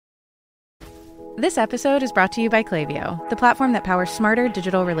This episode is brought to you by Klaviyo, the platform that powers smarter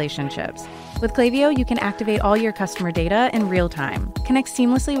digital relationships. With Klaviyo, you can activate all your customer data in real time, connect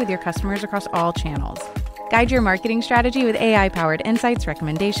seamlessly with your customers across all channels, guide your marketing strategy with AI-powered insights,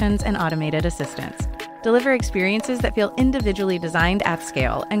 recommendations, and automated assistance, deliver experiences that feel individually designed at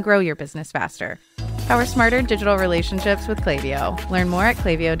scale, and grow your business faster. Power smarter digital relationships with Klaviyo. Learn more at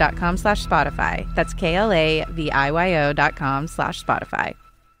klaviyo.com/Spotify. That's KLAVIYO.com/Spotify.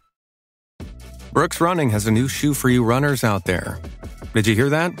 Brooks Running has a new shoe for you runners out there. Did you hear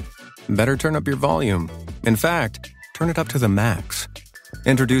that? Better turn up your volume. In fact, turn it up to the max.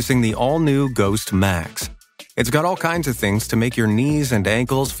 Introducing the all-new Ghost Max. It's got all kinds of things to make your knees and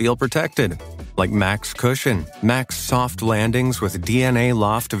ankles feel protected, like Max Cushion, Max Soft Landings with DNA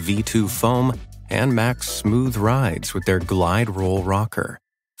Loft V2 foam, and Max Smooth Rides with their Glide Roll Rocker.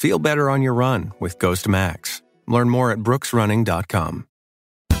 Feel better on your run with Ghost Max. Learn more at brooksrunning.com.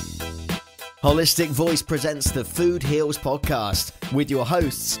 Holistic Voice presents the Food Heals podcast with your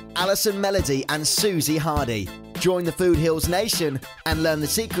hosts, Alison Melody and Susie Hardy. Join the Food Heals Nation and learn the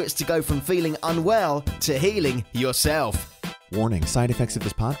secrets to go from feeling unwell to healing yourself. Warning, side effects of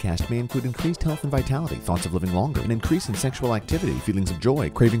this podcast may include increased health and vitality, thoughts of living longer, an increase in sexual activity, feelings of joy,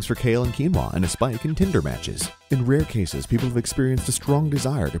 cravings for kale and quinoa, and a spike in Tinder matches. In rare cases, people have experienced a strong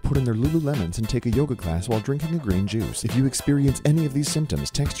desire to put in their Lululemons and take a yoga class while drinking a green juice. If you experience any of these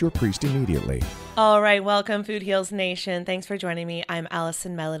symptoms, text your priest immediately. All right, welcome Food Heals Nation. Thanks for joining me. I'm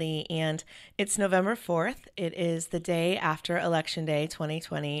Alison Melody, and it's November 4th. It is the day after Election Day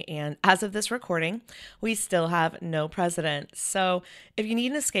 2020, and as of this recording, we still have no president. So if you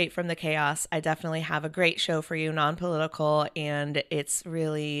need an escape from the chaos, I definitely have a great show for you, non-political, and it's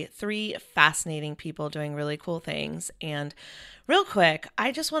really three fascinating people doing really cool things. And real quick,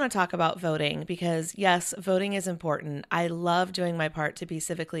 I just want to talk about voting because, yes, voting is important. I love doing my part to be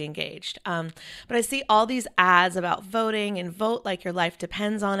civically engaged. But I see all these ads about voting and vote like your life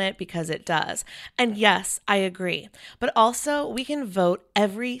depends on it because it does. And yes, I agree. But also, we can vote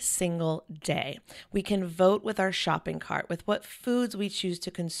every single day. We can vote with our shopping cart, with what foods we choose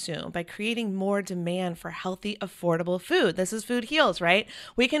to consume, by creating more demand for healthy, affordable food. This is Food Heals, right?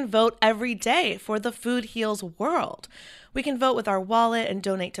 We can vote every day for the Food Heals world. We can vote with our wallet and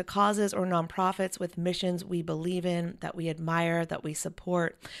donate to causes or nonprofits with missions we believe in, that we admire, that we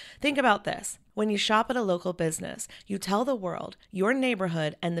support. Think about this. When you shop at a local business, you tell the world your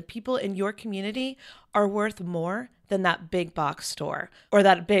neighborhood and the people in your community are worth more than that big box store or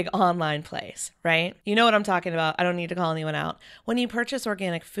that big online place, right? You know what I'm talking about. I don't need to call anyone out. When you purchase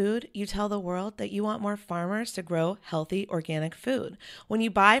organic food, you tell the world that you want more farmers to grow healthy organic food. When you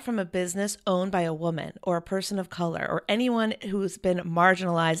buy from a business owned by a woman or a person of color or anyone who's been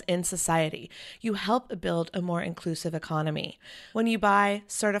marginalized in society, you help build a more inclusive economy. When you buy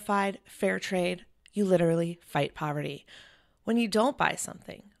certified fair trade, you literally fight poverty. When you don't buy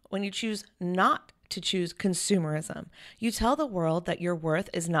something, when you choose not to choose consumerism, you tell the world that your worth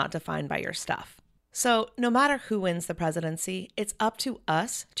is not defined by your stuff. So no matter who wins the presidency, it's up to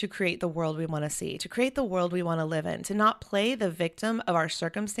us to create the world we want to see, to create the world we want to live in, to not play the victim of our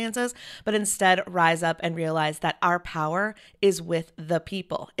circumstances, but instead rise up and realize that our power is with the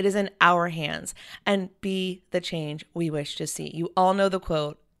people. It is in our hands, and be the change we wish to see. You all know the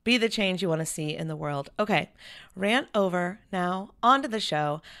quote, be the change you want to see in the world. Okay, rant over. Now, on to the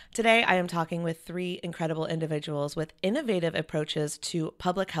show. Today, I am talking with three incredible individuals with innovative approaches to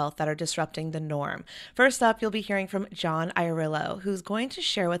public health that are disrupting the norm. First up, you'll be hearing from John Iorillo, who's going to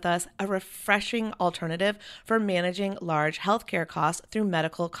share with us a refreshing alternative for managing large healthcare costs through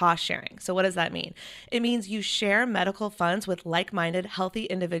medical cost sharing. So what does that mean? It means you share medical funds with like-minded, healthy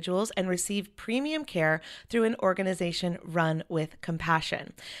individuals and receive premium care through an organization run with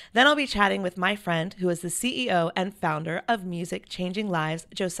compassion. Then I'll be chatting with my friend who is the CEO and founder of Music Changing Lives,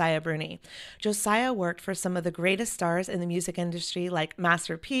 Josiah Bruni. Josiah worked for some of the greatest stars in the music industry like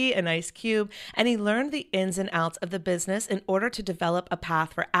Master P and Ice Cube, and he learned the ins and outs of the business in order to develop a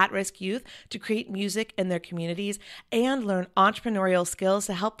path for at-risk youth to create music in their communities and learn entrepreneurial skills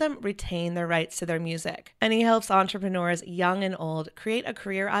to help them retain their rights to their music. And he helps entrepreneurs, young and old, create a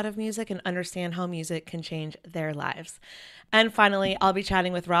career out of music and understand how music can change their lives. And finally, I'll be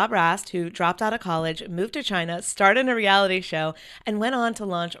chatting with Rob Rast, who dropped out of college, moved to China, started a reality show, and went on to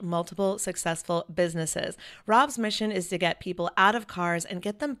launch multiple successful businesses. Rob's mission is to get people out of cars and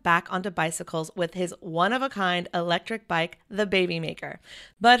get them back onto bicycles with his one-of-a-kind electric bike, the Baby Maker.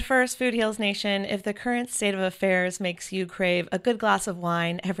 But first, Food Heals Nation, if the current state of affairs makes you crave a good glass of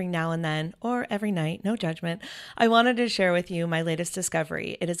wine every now and then, or every night, no judgment, I wanted to share with you my latest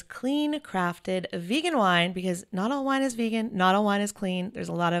discovery. It is clean, crafted, vegan wine, because not all wine is vegan, opinion, not all wine is clean. There's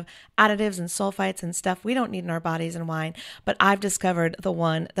a lot of additives and sulfites and stuff we don't need in our bodies in wine, but I've discovered the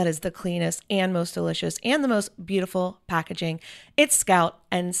one that is the cleanest and most delicious and the most beautiful packaging. It's Scout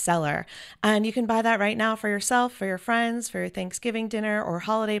and Cellar. And you can buy that right now for yourself, for your friends, for your Thanksgiving dinner or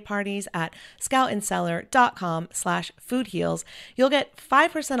holiday parties at scoutandcellar.com/foodheals. You'll get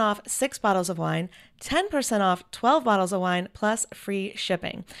 5% off 6 bottles of wine, 10% off 12 bottles of wine, plus free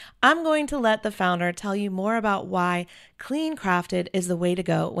shipping. I'm going to let the founder tell you more about why clean crafted is the way to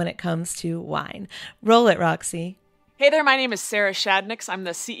go when it comes to wine. Roll it, Roxy. Hey there, my name is Sarah Shadnix. I'm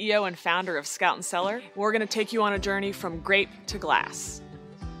the CEO and founder of Scout and Cellar. We're going to take you on a journey from grape to glass.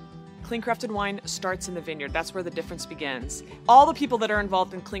 Clean crafted wine starts in the vineyard. That's where the difference begins. All the people that are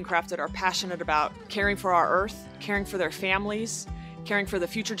involved in clean crafted are passionate about caring for our earth, caring for their families, caring for the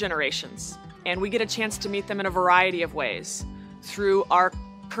future generations. And we get a chance to meet them in a variety of ways through our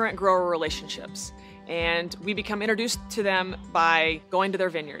current grower relationships. And we become introduced to them by going to their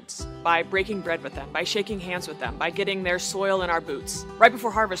vineyards, by breaking bread with them, by shaking hands with them, by getting their soil in our boots. Right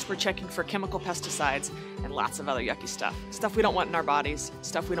before harvest, we're checking for chemical pesticides and lots of other yucky stuff. Stuff we don't want in our bodies,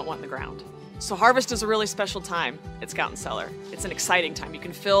 stuff we don't want in the ground. So harvest is a really special time at Scout and Cellar. It's an exciting time. You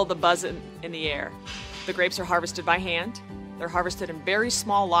can feel the buzz in the air. The grapes are harvested by hand. They're harvested in very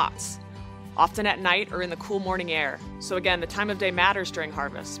small lots, often at night or in the cool morning air. So again, the time of day matters during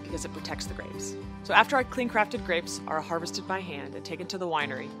harvest because it protects the grapes. So after our clean crafted grapes are harvested by hand and taken to the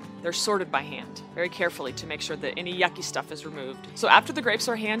winery, they're sorted by hand very carefully to make sure that any yucky stuff is removed. So after the grapes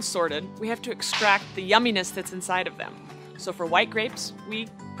are hand sorted, we have to extract the yumminess that's inside of them. So for white grapes, we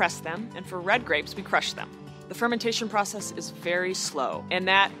press them, and for red grapes, we crush them. The fermentation process is very slow, and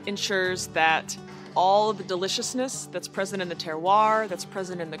that ensures that all of the deliciousness that's present in the terroir, that's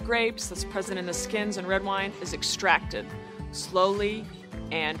present in the grapes, that's present in the skins and red wine is extracted slowly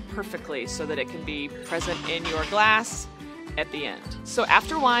and perfectly so that it can be present in your glass at the end. So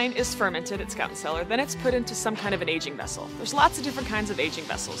after wine is fermented at Scout and Cellar, then it's put into some kind of an aging vessel. There's lots of different kinds of aging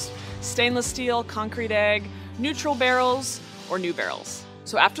vessels: stainless steel, concrete egg, neutral barrels, or new barrels.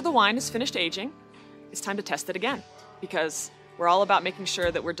 So after the wine is finished aging, it's time to test it again, because we're all about making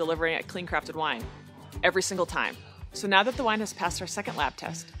sure that we're delivering a clean crafted wine every single time. So now that the wine has passed our second lab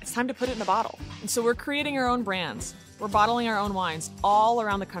test, it's time to put it in a bottle. And so we're creating our own brands. We're bottling our own wines all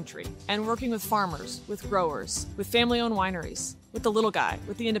around the country and working with farmers, with growers, with family-owned wineries, with the little guy,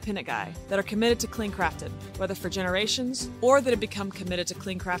 with the independent guy that are committed to clean crafted, whether for generations or that have become committed to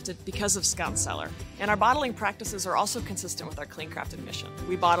clean crafted because of Scout and Cellar. And our bottling practices are also consistent with our clean crafted mission.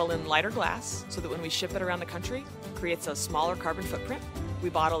 We bottle in lighter glass so that when we ship it around the country, it creates a smaller carbon footprint. We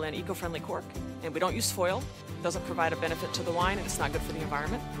bottle in eco-friendly cork, and we don't use foil. It doesn't provide a benefit to the wine, and it's not good for the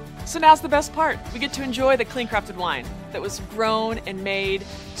environment. So now's the best part. We get to enjoy the clean crafted wine that was grown and made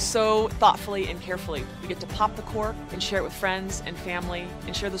so thoughtfully and carefully. We get to pop the cork and share it with friends and family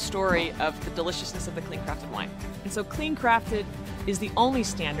and share the story of the deliciousness of the clean crafted wine. And so clean crafted is the only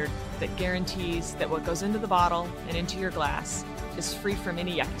standard that guarantees that what goes into the bottle and into your glass is free from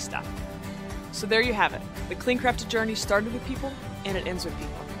any yucky stuff. So there you have it. The clean crafted journey started with people and it ends with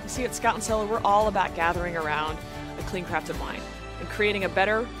people. You see, at Scout and Cellar, we're all about gathering around a clean crafted wine and creating a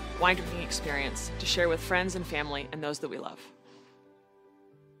better wine drinking experience to share with friends and family and those that we love.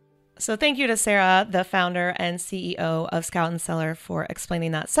 So thank you to Sarah, the founder and CEO of Scout and Cellar, for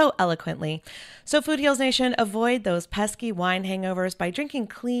explaining that so eloquently. So Food Heals Nation, avoid those pesky wine hangovers by drinking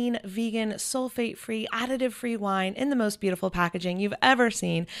clean, vegan, sulfate-free, additive-free wine in the most beautiful packaging you've ever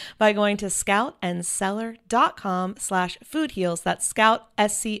seen by going to scoutandcellar.com/foodheals. That's Scout,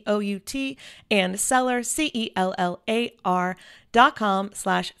 SCOUT, and Cellar,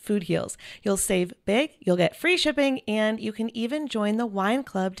 CELLAR.com/foodheals. You'll save big, you'll get free shipping, and you can even join the wine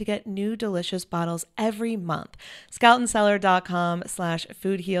club to get new delicious bottles every month.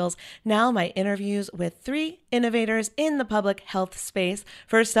 Scoutandcellar.com/foodheals. Now my interviews with 3 innovators in the public health space.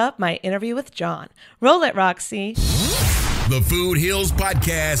 First up, my interview with John. Roll it, Roxy. The Food Heals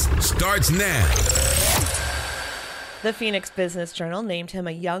podcast starts now. The Phoenix Business Journal named him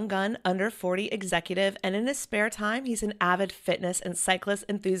a young gun, under 40 executive, and in his spare time, he's an avid fitness and cyclist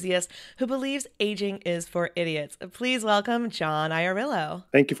enthusiast who believes aging is for idiots. Please welcome John Iorillo.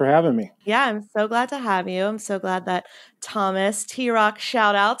 Thank you for having me. Yeah, I'm so glad to have you. I'm so glad that Thomas, T-Rock,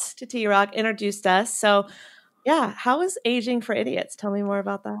 shout outs to T-Rock, introduced us. So yeah, how is aging for idiots? Tell me more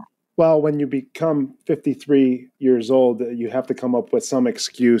about that. Well, when you become 53 years old, you have to come up with some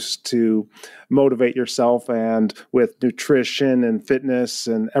excuse to motivate yourself, and with nutrition and fitness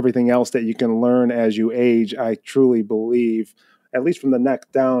and everything else that you can learn as you age, I truly believe, at least from the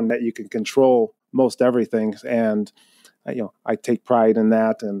neck down, that you can control most everything. And, I take pride in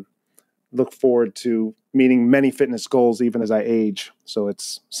that. And look forward to meeting many fitness goals even as I age. So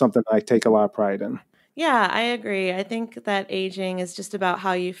it's something I take a lot of pride in. Yeah, I agree. I think that aging is just about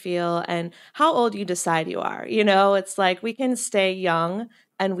how you feel and how old you decide you are. It's like we can stay young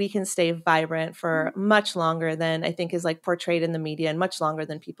and we can stay vibrant for much longer than I think is like portrayed in the media and much longer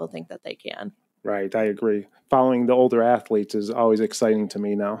than people think that they can. Right, I agree. Following the older athletes is always exciting to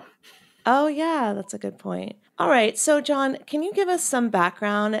me now. Oh, yeah, that's a good point. All right. So, John, can you give us some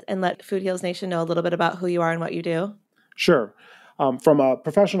background and let Food Heals Nation know a little bit about who you are and what you do? Sure. From a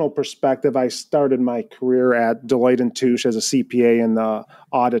professional perspective, I started my career at Deloitte & Touche as a CPA in the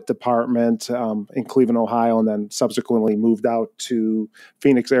audit department in Cleveland, Ohio, and then subsequently moved out to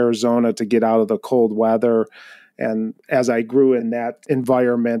Phoenix, Arizona to get out of the cold weather. And as I grew in that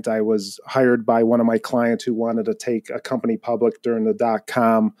environment, I was hired by one of my clients who wanted to take a company public during the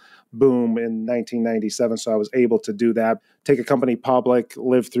dot-com boom in 1997. So I was able to do that, take a company public,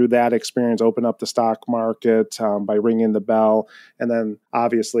 live through that experience, open up the stock market by ringing the bell. And then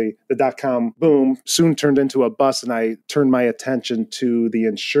obviously the dot-com boom soon turned into a bust, and I turned my attention to the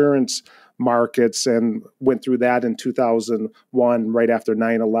insurance markets and went through that in 2001, right after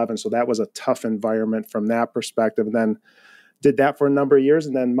 9/11. So that was a tough environment from that perspective. And then did that for a number of years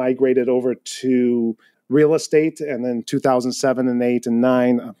and then migrated over to real estate. And then 2007 and 8 and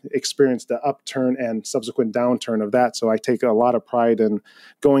 9 experienced the upturn and subsequent downturn of that. So I take a lot of pride in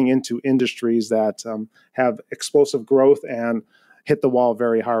going into industries that have explosive growth and hit the wall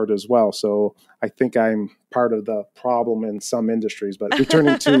very hard as well. So I think I'm part of the problem in some industries. But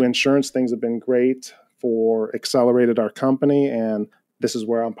returning to insurance, things have been great accelerated our company, and this is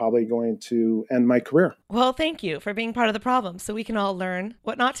where I'm probably going to end my career. Well, thank you for being part of the problem so we can all learn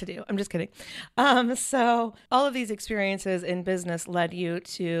what not to do. I'm just kidding. So all of these experiences in business led you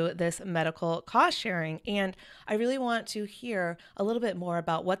to this medical cost sharing. And I really want to hear a little bit more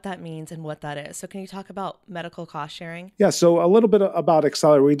about what that means and what that is. So can you talk about medical cost sharing? Yeah, so a little bit about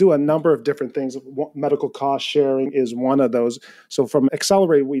Accelerate. We do a number of different things. Medical cost sharing is one of those. So from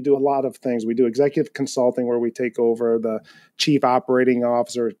Accelerate, we do a lot of things. We do executive consulting where we take over the chief operating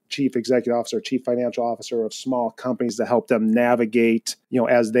officer, chief executive officer, chief financial officer of small companies to help them navigate,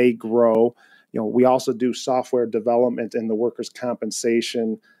 as they grow. We also do software development in the workers'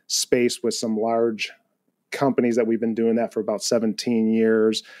 compensation space with some large companies that we've been doing that for about 17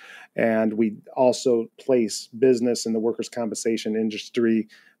 years. And we also place business in the workers' compensation industry,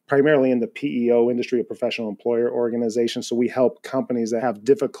 primarily in the PEO industry, a professional employer organization. So we help companies that have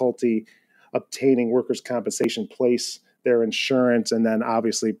difficulty obtaining workers' compensation place their insurance, and then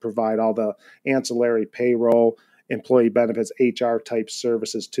obviously provide all the ancillary payroll, employee benefits, HR type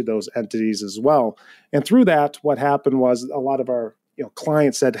services to those entities as well. And through that, what happened was a lot of our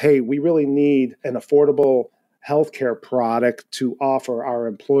clients said, hey, we really need an affordable healthcare product to offer our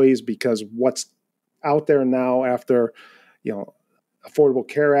employees, because what's out there now after, Affordable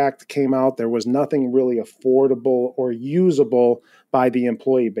Care Act came out, there was nothing really affordable or usable by the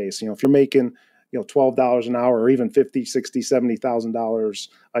employee base. If you're making $12 an hour or even $50,000, $60,000, $70,000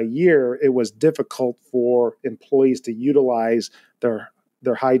 a year, it was difficult for employees to utilize their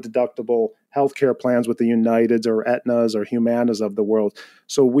high deductible healthcare plans with the Uniteds or Aetnas or Humanas of the world.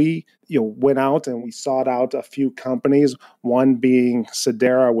 So we went out and we sought out a few companies, one being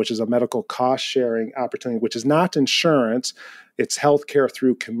Sedera, which is a medical cost sharing opportunity, which is not insurance. It's healthcare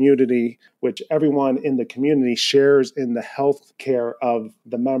through community, which everyone in the community shares in the healthcare of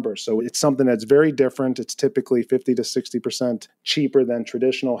the members. So it's something that's very different. It's typically 50 to 60% cheaper than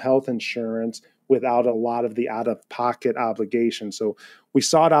traditional health insurance without a lot of the out-of-pocket obligation. So we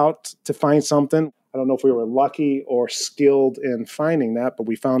sought out to find something. I don't know if we were lucky or skilled in finding that, but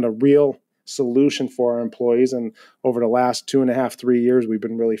we found a real solution for our employees. And over the last 2.5, 3 years, we've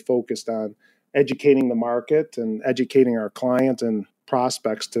been really focused on educating the market and educating our clients and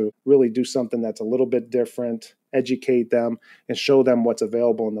prospects to really do something that's a little bit different, educate them, and show them what's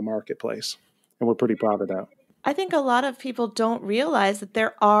available in the marketplace. And we're pretty proud of that. I think a lot of people don't realize that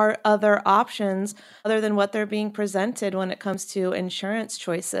there are other options other than what they're being presented when it comes to insurance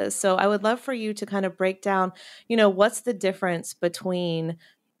choices. So I would love for you to kind of break down, what's the difference between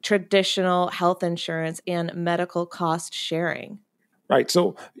traditional health insurance and medical cost sharing? Right.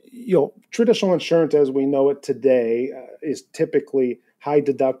 So, traditional insurance as we know it today is typically high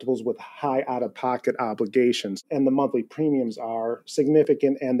deductibles with high out-of-pocket obligations. And the monthly premiums are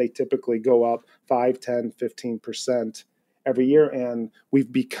significant, and they typically go up 5, 10, 15% every year. And we've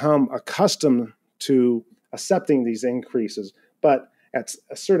become accustomed to accepting these increases. But at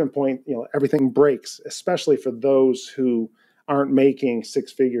a certain point, everything breaks, especially for those who aren't making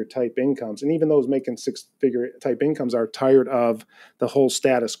six-figure type incomes. And even those making six-figure type incomes are tired of the whole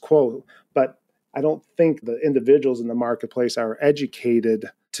status quo. But I don't think the individuals in the marketplace are educated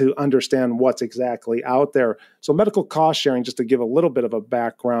to understand what's exactly out there. So medical cost sharing, just to give a little bit of a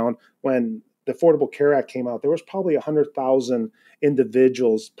background, when the Affordable Care Act came out, there was probably 100,000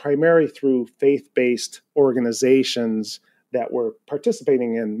 individuals, primarily through faith-based organizations, that were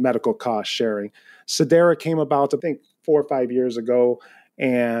participating in medical cost sharing. Sedera came about, I think, 4 or 5 years ago,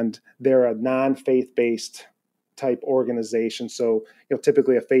 and they're a non-faith-based type organization. So,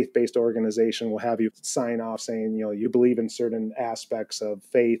 typically a faith-based organization will have you sign off saying, you believe in certain aspects of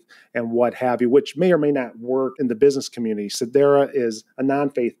faith and what have you, which may or may not work in the business community. Sedera is a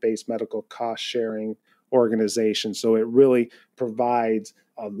non-faith-based medical cost sharing organization. So it really provides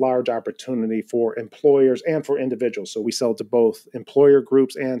a large opportunity for employers and for individuals. So we sell to both employer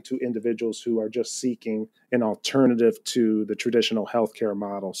groups and to individuals who are just seeking an alternative to the traditional healthcare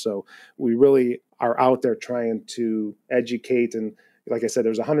model. So we really are out there trying to educate. And like I said,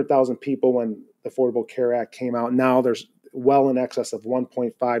 there's 100,000 people when the Affordable Care Act came out. Now there's well in excess of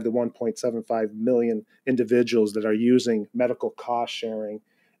 1.5 to 1.75 million individuals that are using medical cost sharing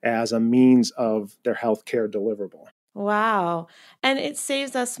as a means of their healthcare deliverable. Wow. And it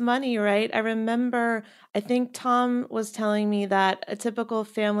saves us money, right? I remember, I think Tom was telling me that a typical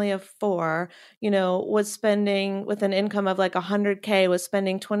family of four, was spending with an income of like 100K, was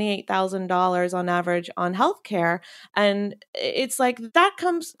spending $28,000 on average on healthcare. And it's like that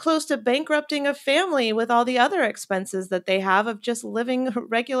comes close to bankrupting a family with all the other expenses that they have of just living a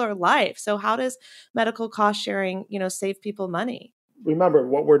regular life. So how does medical cost sharing, save people money? Remember,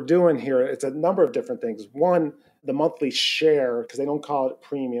 what we're doing here, it's a number of different things. One, the monthly share, because they don't call it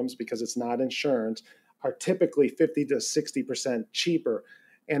premiums because it's not insurance, are typically 50 to 60% cheaper.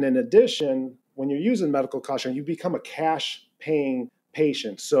 And in addition, when you're using medical cost sharing, you become a cash paying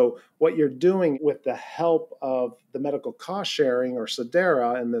patient. So what you're doing with the help of the medical cost sharing, or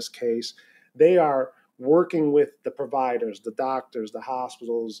Sedera in this case, they are working with the providers, the doctors, the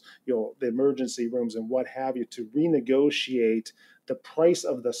hospitals, the emergency rooms and what have you, to renegotiate the price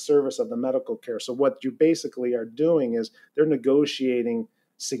of the service of the medical care. So what you basically are doing is they're negotiating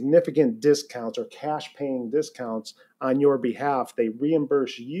significant discounts or cash paying discounts on your behalf. They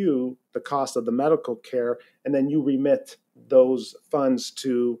reimburse you the cost of the medical care, and then you remit those funds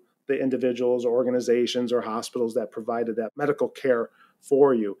to the individuals or organizations or hospitals that provided that medical care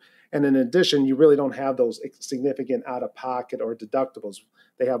for you. And in addition, you really don't have those significant out-of-pocket or deductibles.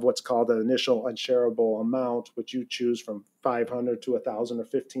 They have what's called an initial unshareable amount, which you choose from $500 to $1,000 or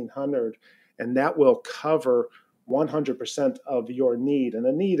 $1,500, and that will cover 100% of your need. And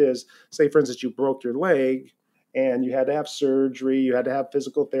the need is, say, for instance, you broke your leg and you had to have surgery, you had to have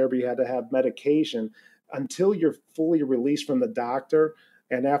physical therapy, you had to have medication. Until you're fully released from the doctor,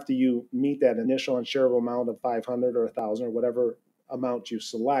 and after you meet that initial unshareable amount of $500 or $1,000 or whatever amount you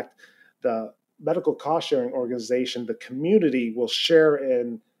select, the medical cost sharing organization, the community, will share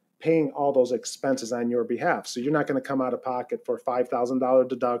in paying all those expenses on your behalf. So you're not going to come out of pocket for a $5,000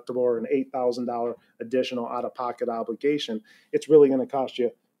 deductible or an $8,000 additional out-of-pocket obligation. It's really going to cost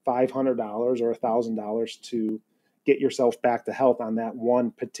you $500 or $1,000 to get yourself back to health on that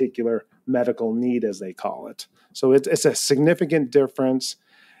one particular medical need, as they call it. So it's a significant difference.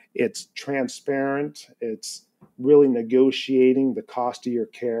 It's transparent. It's really negotiating the cost of your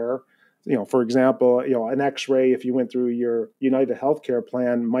care. For example, an X-ray, if you went through your United Healthcare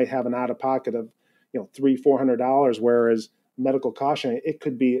plan, might have an out-of-pocket of, $300-400, whereas medical cost sharing, it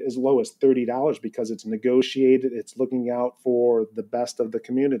could be as low as $30 because it's negotiated. It's looking out for the best of the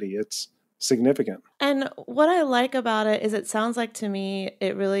community. It's significant. And what I like about it is it sounds like to me,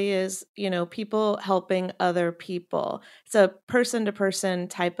 it really is, people helping other people. It's a person-to-person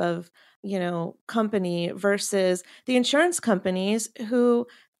type of, company versus the insurance companies who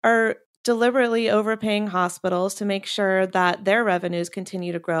are deliberately overpaying hospitals to make sure that their revenues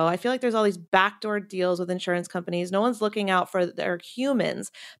continue to grow. I feel like there's all these backdoor deals with insurance companies. No one's looking out for their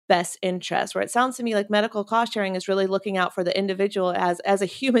humans' best interest, where it sounds to me like medical cost sharing is really looking out for the individual as a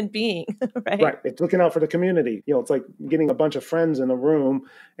human being, right? Right. It's looking out for the community. It's like getting a bunch of friends in a room,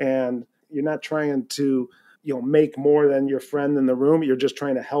 and you're not trying to make more than your friend in the room. You're just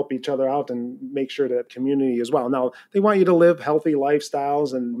trying to help each other out and make sure that community as well. Now, they want you to live healthy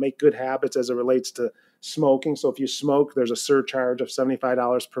lifestyles and make good habits as it relates to smoking. So if you smoke, there's a surcharge of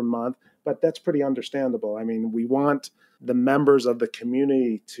 $75 per month, but that's pretty understandable. I mean, we want the members of the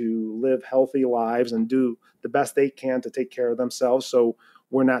community to live healthy lives and do the best they can to take care of themselves. So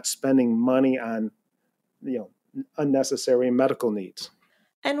we're not spending money on, unnecessary medical needs.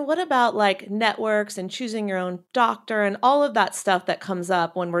 And what about like networks and choosing your own doctor and all of that stuff that comes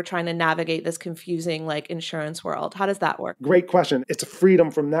up when we're trying to navigate this confusing like insurance world? How does that work? Great question. It's a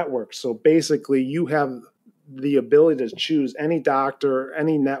freedom from networks. So basically, you have the ability to choose any doctor,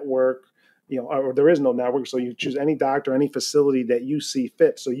 any network, or there is no network. So you choose any doctor, any facility that you see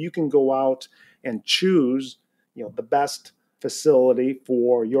fit. So you can go out and choose, the best facility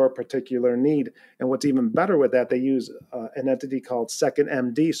for your particular need. And what's even better with that, they use an entity called Second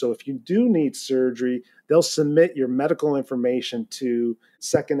MD. So if you do need surgery, they'll submit your medical information to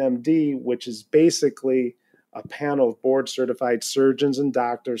Second MD, which is basically a panel of board certified surgeons and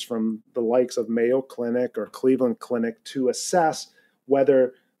doctors from the likes of Mayo Clinic or Cleveland Clinic to assess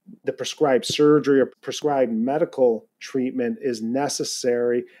whether the prescribed surgery or prescribed medical treatment is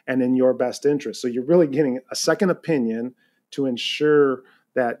necessary and in your best interest. So you're really getting a second opinion to ensure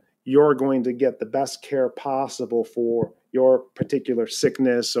that you're going to get the best care possible for your particular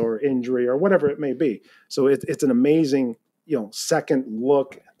sickness or injury or whatever it may be. So it's an amazing, second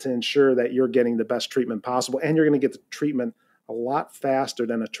look to ensure that you're getting the best treatment possible, and you're going to get the treatment a lot faster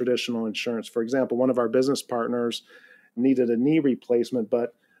than a traditional insurance. For example, one of our business partners needed a knee replacement,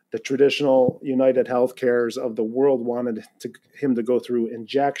 but the traditional United Healthcares of the world wanted him to go through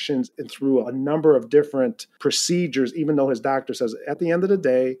injections and through a number of different procedures, even though his doctor says, at the end of the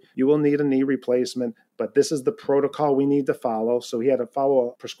day, you will need a knee replacement, but this is the protocol we need to follow. So he had to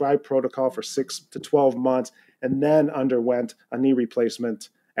follow a prescribed protocol for 6 to 12 months and then underwent a knee replacement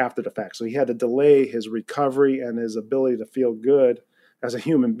after the fact. So he had to delay his recovery and his ability to feel good as a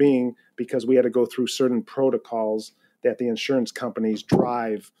human being because we had to go through certain protocols that the insurance companies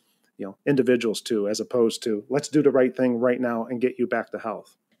drive individuals to, as opposed to let's do the right thing right now and get you back to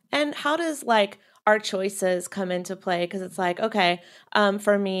health. And how does like our choices come into play? Because it's like, okay,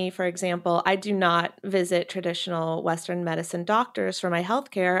 for me, for example, I do not visit traditional Western medicine doctors for my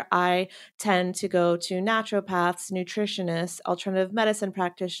healthcare. I tend to go to naturopaths, nutritionists, alternative medicine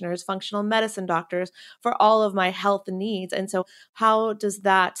practitioners, functional medicine doctors for all of my health needs. And so how does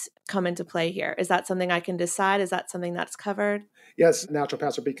that come into play here? Is that something I can decide? Is that something that's covered? Yes,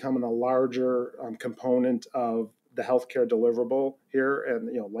 naturopaths are becoming a larger component of the healthcare deliverable here. And,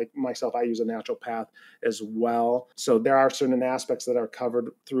 like myself, I use a naturopath as well. So there are certain aspects that are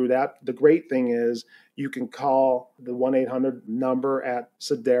covered through that. The great thing is you can call the 1-800 number at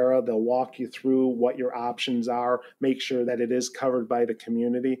Sedera. They'll walk you through what your options are, make sure that it is covered by the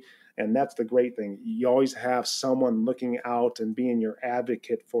community. And that's the great thing. You always have someone looking out and being your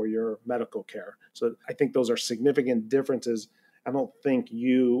advocate for your medical care. So I think those are significant differences. I don't think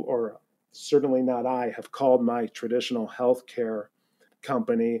you, or certainly not I, have called my traditional healthcare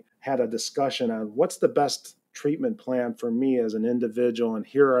company, had a discussion on what's the best treatment plan for me as an individual, and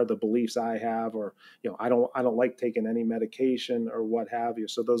here are the beliefs I have, or I don't like taking any medication or what have you.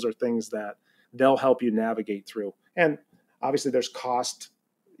 So those are things that they'll help you navigate through. And obviously there's cost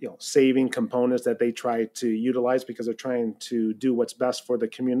saving components that they try to utilize because they're trying to do what's best for the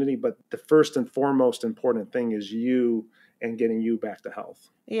community. But the first and foremost important thing is you and getting you back to health.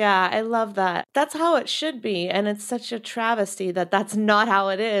 Yeah, I love that. That's how it should be. And it's such a travesty that that's not how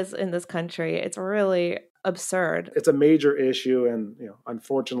it is in this country. It's really absurd. It's a major issue. And,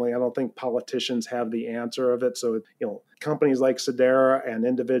 unfortunately, I don't think politicians have the answer of it. So, companies like Sedera and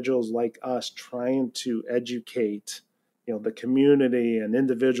individuals like us trying to educate the community and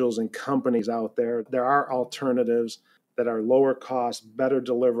individuals and companies out there. There are alternatives that are lower cost, better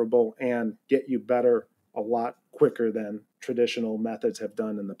deliverable, and get you better a lot quicker than traditional methods have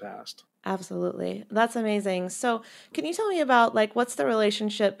done in the past. Absolutely. That's amazing. So can you tell me about what's the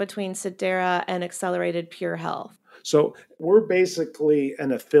relationship between Sedera and Accelerated PureHealth? So we're basically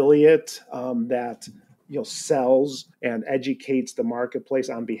an affiliate that sells and educates the marketplace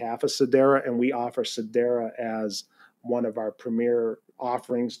on behalf of Sedera, and we offer Sedera as one of our premier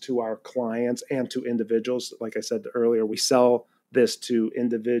offerings to our clients and to individuals. Like I said earlier, we sell this to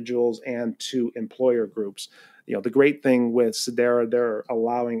individuals and to employer groups. The great thing with Sedera, they're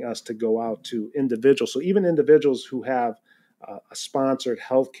allowing us to go out to individuals. So even individuals who have a sponsored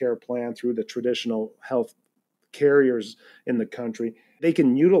healthcare plan through the traditional health carriers in the country, they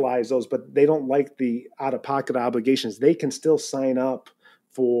can utilize those, but they don't like the out-of-pocket obligations. They can still sign up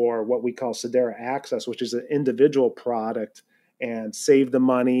for what we call Sedera Access, which is an individual product, and save the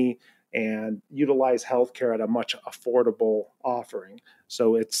money and utilize healthcare at a much affordable offering.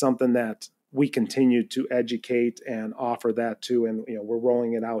 So it's something that we continue to educate and offer that to, and we're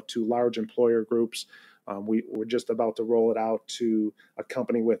rolling it out to large employer groups. We're just about to roll it out to a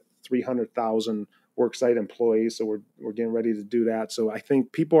company with 300,000 worksite employees. So we're getting ready to do that. So I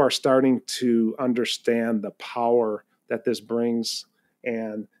think people are starting to understand the power that this brings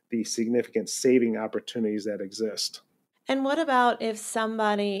and the significant saving opportunities that exist. And what about if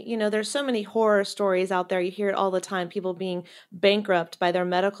somebody, there's so many horror stories out there. You hear it all the time, people being bankrupt by their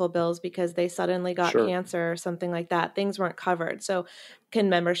medical bills because they suddenly got Sure. cancer or something like that. Things weren't covered. So can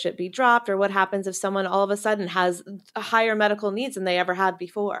membership be dropped, or what happens if someone all of a sudden has higher medical needs than they ever had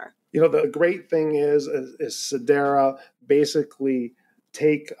before? The great thing is Sedera basically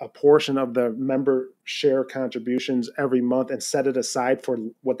take a portion of the member share contributions every month and set it aside for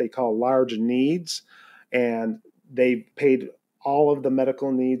what they call large needs. And they paid all of the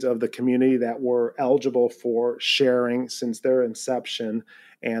medical needs of the community that were eligible for sharing since their inception.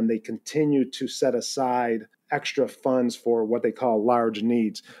 And they continue to set aside extra funds for what they call large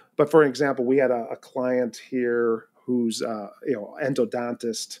needs. But for example, we had a client here who's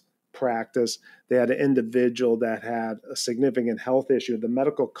endodontist practice. They had an individual that had a significant health issue. The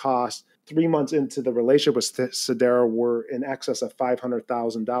medical costs 3 months into the relationship with Sedera were in excess of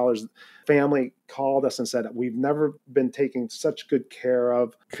 $500,000. Family called us and said, we've never been taken such good care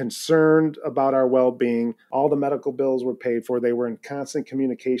of, concerned about our well-being. All the medical bills were paid for. They were in constant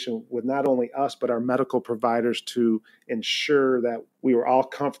communication with not only us, but our medical providers to ensure that we were all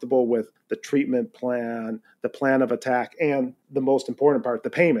comfortable with the treatment plan, the plan of attack, and the most important part, the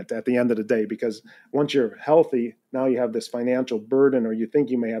payment at the end of the day. Because once you're healthy, now you have this financial burden, or you think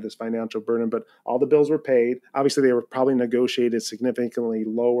you may have this financial burden, but all the bills were paid. Obviously, they were probably negotiated significantly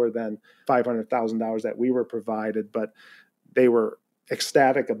lower than $500,000 that we were provided, but they were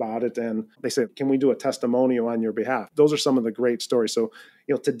ecstatic about it. And they said, can we do a testimonial on your behalf? Those are some of the great stories. So,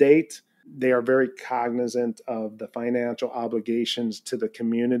 to date, they are very cognizant of the financial obligations to the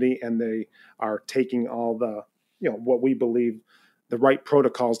community, and they are taking all the, what we believe the right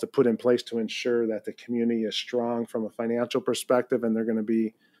protocols to put in place to ensure that the community is strong from a financial perspective, and they're going to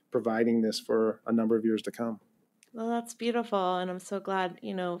be providing this for a number of years to come. Well, that's beautiful. And I'm so glad,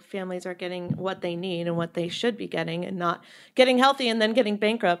 families are getting what they need and what they should be getting, and not getting healthy and then getting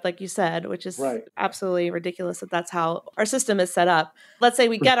bankrupt, like you said, which is right. Absolutely ridiculous that that's how our system is set up. Let's say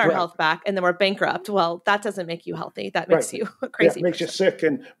we get our health back and then we're bankrupt. Well, that doesn't make you healthy. That makes you a crazy it makes person. You sick,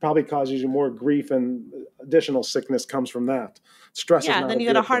 and probably causes you more grief, and additional sickness comes from that. Stress is not then you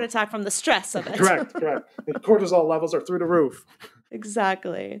get a heart attack from the stress of it. Correct. Cortisol levels are through the roof.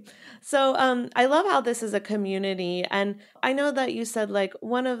 Exactly. So I love how this is a community. And I know that you said, like,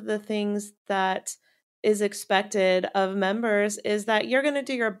 one of the things that is expected of members is that you're going to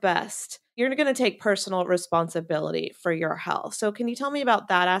do your best. You're going to take personal responsibility for your health. So can you tell me about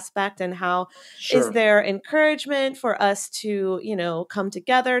that aspect, and how is there encouragement for us to, come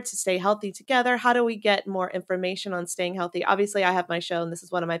together to stay healthy together? How do we get more information on staying healthy? Obviously, I have my show and this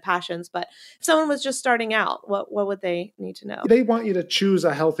is one of my passions, but if someone was just starting out, what would they need to know? They want you to choose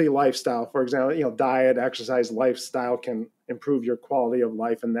a healthy lifestyle. For example, diet, exercise, lifestyle can improve your quality of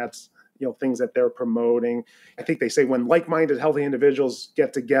life, and that's things that they're promoting. I think they say when like-minded, healthy individuals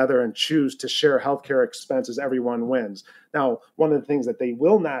get together and choose to share healthcare expenses, everyone wins. Now, one of the things that they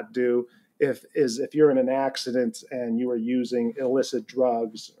will not do if you're in an accident and you are using illicit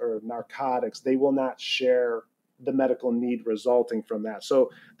drugs or narcotics, they will not share the medical need resulting from that.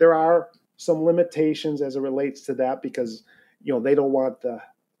 So there are some limitations as it relates to that, because they don't want the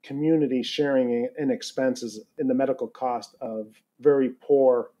community sharing in expenses in the medical cost of very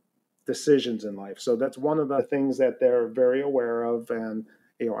poor decisions in life. So that's one of the things that they're very aware of, and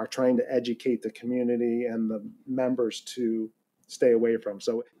are trying to educate the community and the members to stay away from.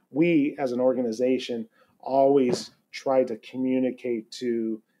 So we as an organization always try to communicate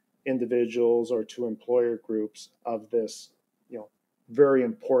to individuals or to employer groups of this, very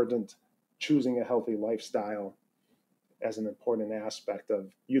important choosing a healthy lifestyle as an important aspect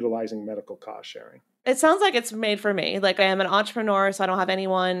of utilizing medical cost sharing. It sounds like it's made for me. Like, I am an entrepreneur, so I don't have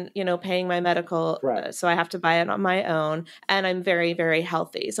anyone, paying my medical. So I have to buy it on my own. And I'm very, very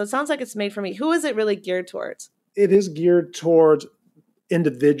healthy. So it sounds like it's made for me. Who is it really geared towards? It is geared towards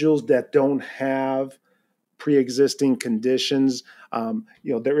individuals that don't have pre-existing conditions.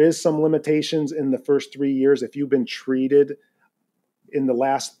 There is some limitations in the first 3 years. If you've been treated in the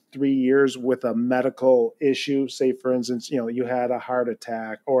last 3 years with a medical issue, say for instance, you had a heart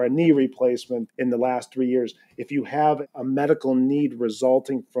attack or a knee replacement in the last 3 years, if you have a medical need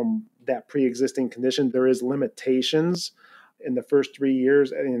resulting from that pre-existing condition, there is limitations in the first 3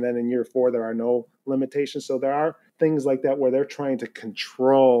 years. And then in year 4, there are no limitations. So there are things like that where they're trying to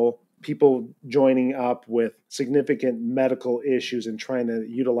control people joining up with significant medical issues and trying to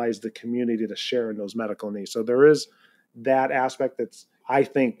utilize the community to share in those medical needs. So there is that aspect. That's, I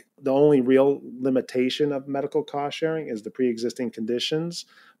think, the only real limitation of medical cost sharing is the pre-existing conditions.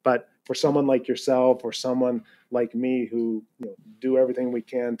 But for someone like yourself or someone like me who do everything we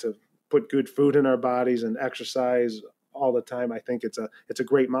can to put good food in our bodies and exercise all the time, I think it's a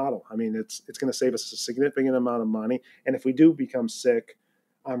great model. I mean, it's going to save us a significant amount of money. And if we do become sick,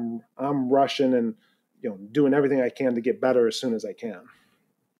 I'm rushing and doing everything I can to get better as soon as I can.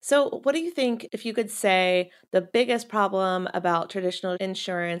 So, what do you think, if you could say, the biggest problem about traditional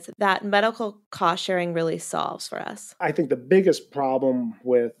insurance that medical cost sharing really solves for us? I think the biggest problem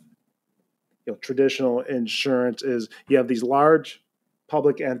with traditional insurance is you have these large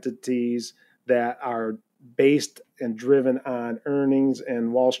public entities that are based and driven on earnings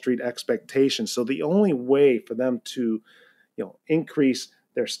and Wall Street expectations. So the only way for them to increase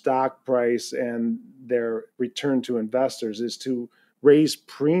their stock price and their return to investors is to raise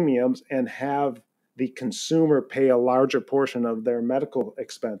premiums and have the consumer pay a larger portion of their medical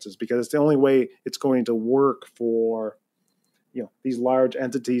expenses, because it's the only way it's going to work for these large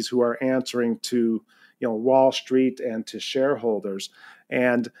entities who are answering to Wall Street and to shareholders.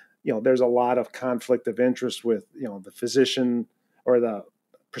 And there's a lot of conflict of interest with the physician or the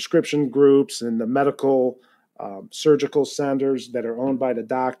prescription groups and the medical surgical centers that are owned by the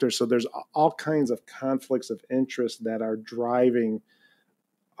doctors. So there's all kinds of conflicts of interest that are driving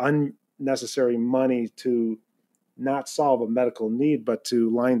unnecessary money to not solve a medical need, but to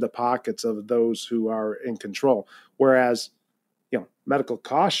line the pockets of those who are in control. Whereas medical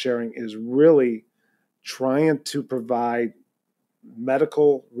cost sharing is really trying to provide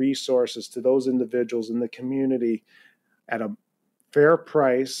medical resources to those individuals in the community at a fair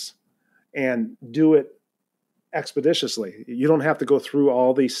price and do it expeditiously. You don't have to go through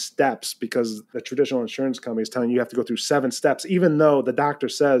all these steps, because the traditional insurance company is telling you have to go through 7 steps, even though the doctor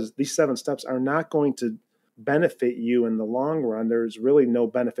says these 7 steps are not going to benefit you in the long run. There's really no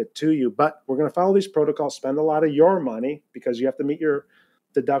benefit to you, but we're going to follow these protocols, spend a lot of your money because you have to meet your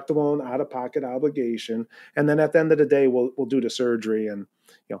deductible and out-of-pocket obligation. And then at the end of the day, we'll do the surgery. And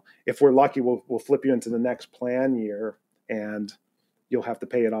if we're lucky, we'll flip you into the next plan year and you'll have to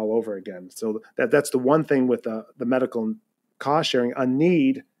pay it all over again. So that's the one thing with the medical cost sharing. A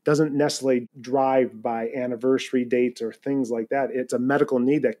need doesn't necessarily drive by anniversary dates or things like that. It's a medical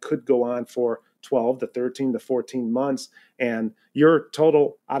need that could go on for 12 to 13 to 14 months. And your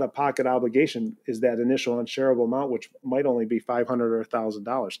total out-of-pocket obligation is that initial unshareable amount, which might only be $500 or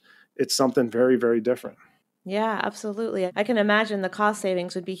 $1,000. It's something very, very different. Yeah, absolutely. I can imagine the cost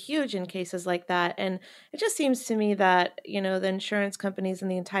savings would be huge in cases like that. And it just seems to me that, the insurance companies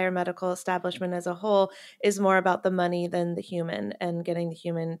and the entire medical establishment as a whole is more about the money than the human and getting the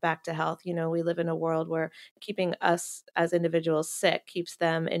human back to health. We live in a world where keeping us as individuals sick keeps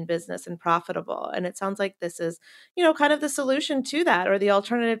them in business and profitable. And it sounds like this is, kind of the solution to that, or the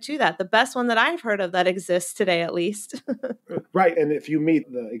alternative to that. The best one that I've heard of that exists today, at least. Right. And if you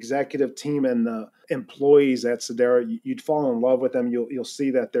meet the executive team and the employees at Sedera, you'd fall in love with them. You'll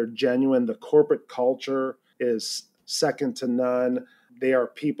see that they're genuine. The corporate culture is second to none. They are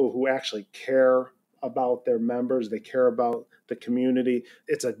people who actually care about their members. They care about the community.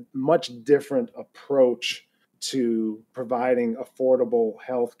 It's a much different approach to providing affordable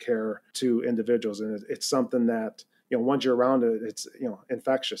health care to individuals. And it's something that, once you're around it, it's,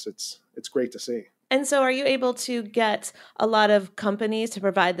 infectious. It's great to see. And so are you able to get a lot of companies to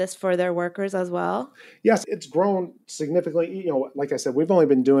provide this for their workers as well? Yes, it's grown significantly. Like I said, we've only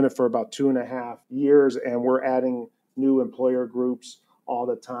been doing it for about 2.5 years, and we're adding new employer groups all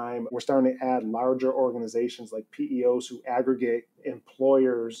the time. We're starting to add larger organizations like PEOs who aggregate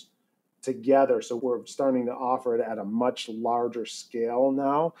employers together. So we're starting to offer it at a much larger scale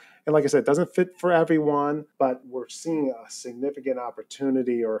now. And like I said, it doesn't fit for everyone, but we're seeing a significant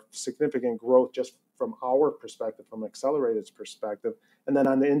opportunity or significant growth just from our perspective, from Accelerated's perspective. And then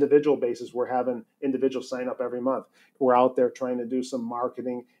on the individual basis, we're having individuals sign up every month. We're out there trying to do some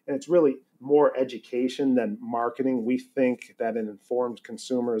marketing, and it's really more education than marketing. We think that an informed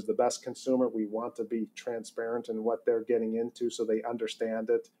consumer is the best consumer. We want to be transparent in what they're getting into so they understand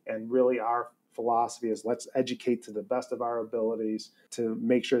it. And really our philosophy is let's educate to the best of our abilities to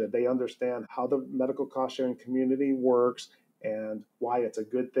make sure that they understand how the medical cost sharing community works and why it's a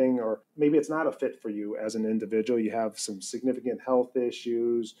good thing, or maybe it's not a fit for you as an individual. You have some significant health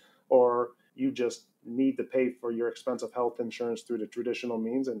issues, or you just need to pay for your expensive health insurance through the traditional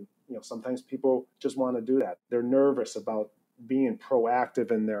means. And sometimes people just want to do that. They're nervous about being proactive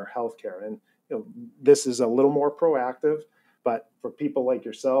in their healthcare, and this is a little more proactive. But for people like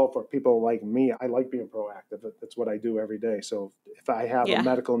yourself or people like me, I like being proactive. That's what I do every day. So if I have a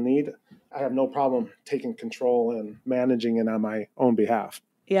medical need, I have no problem taking control and managing it on my own behalf.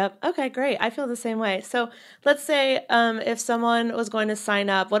 Yep. Okay, great. I feel the same way. So let's say if someone was going to sign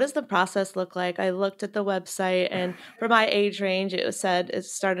up, what does the process look like? I looked at the website, and for my age range, it said it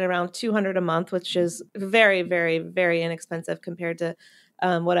started around 200 a month, which is very, very, very inexpensive compared to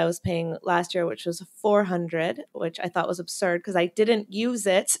what I was paying last year, which was 400, which I thought was absurd because I didn't use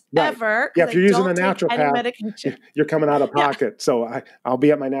it Right. ever Yeah, because if I you're using a don't take any naturopath, medication. you're coming out of Yeah. pocket. So I'll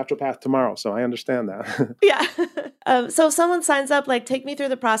be at my naturopath tomorrow. So I understand that. Yeah. So if someone signs up, like take me through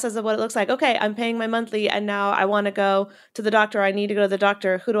the process of what it looks like. Okay, I'm paying my monthly and now I want to go to the doctor. I need to go to the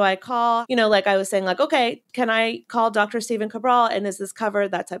doctor. Who do I call? Like I was saying, like, okay, can I call Dr. Stephen Cabral and is this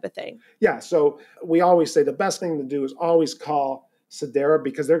covered? That type of thing. Yeah. So we always say the best thing to do is always call Sedera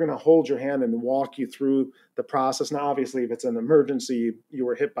because they're going to hold your hand and walk you through the process. Now, obviously, if it's an emergency, you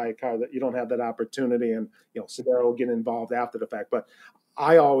were hit by a car, that you don't have that opportunity, and Sedera will get involved after the fact. But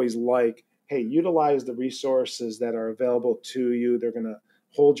I always like, hey, utilize the resources that are available to you. They're going to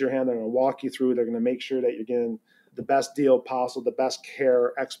hold your hand. They're going to walk you through. They're going to make sure that you're getting the best deal possible, the best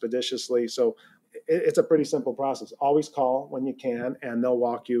care expeditiously. So it's a pretty simple process. Always call when you can, and they'll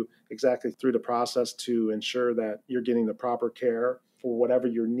walk you exactly through the process to ensure that you're getting the proper care for whatever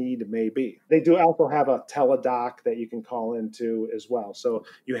your need may be. They do also have a teledoc that you can call into as well. So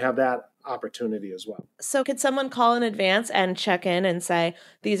you have that opportunity as well. So could someone call in advance and check in and say,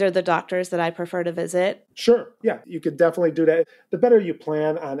 these are the doctors that I prefer to visit? Sure. Yeah, you could definitely do that. The better you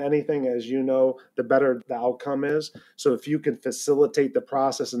plan on anything, as you know, the better the outcome is. So if you can facilitate the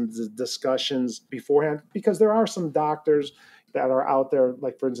process and the discussions beforehand, because there are some doctors that are out there,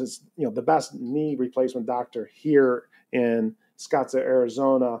 like for instance, the best knee replacement doctor here in Scottsdale,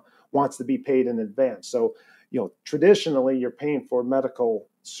 Arizona wants to be paid in advance. So, traditionally you're paying for medical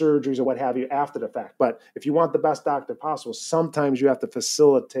surgeries or what have you after the fact. But if you want the best doctor possible, sometimes you have to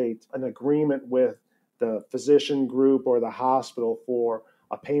facilitate an agreement with the physician group or the hospital for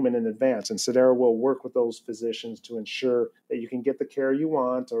a payment in advance. And Sedera will work with those physicians to ensure that you can get the care you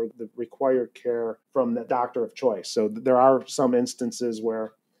want or the required care from the doctor of choice. So there are some instances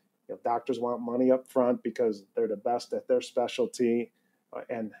where doctors want money up front because they're the best at their specialty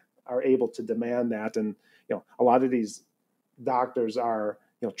and are able to demand that. And a lot of these doctors are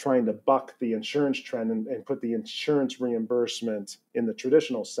trying to buck the insurance trend and put the insurance reimbursement in the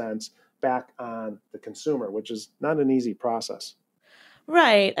traditional sense back on the consumer, which is not an easy process.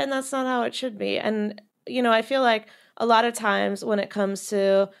 Right. And that's not how it should be. And, I feel like a lot of times when it comes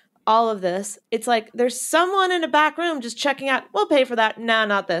to all of this, it's like there's someone in a back room just checking out, we'll pay for that. No,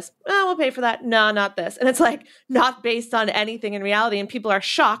 not this. No, we'll pay for that. No, not this. And it's like not based on anything in reality. And people are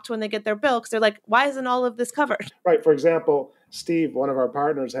shocked when they get their bill because they're like, why isn't all of this covered? Right. For example, Steve, one of our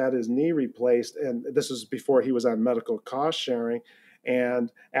partners, had his knee replaced, and this was before he was on medical cost sharing.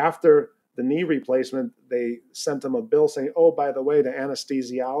 And after the knee replacement, they sent him a bill saying, oh, by the way, the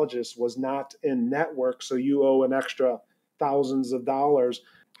anesthesiologist was not in network, so you owe an extra thousands of dollars.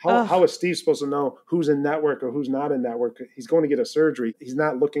 How is Steve supposed to know who's in network or who's not in network? He's going to get a surgery. He's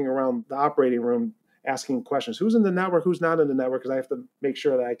not looking around the operating room asking questions. Who's in the network? Who's not in the network? Because I have to make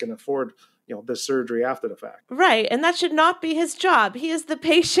sure that I can afford this surgery after the fact. Right. And that should not be his job. He is the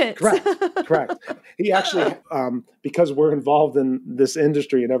patient. Correct. He actually, because we're involved in this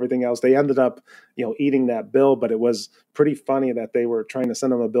industry and everything else, they ended up, eating that bill. But it was pretty funny that they were trying to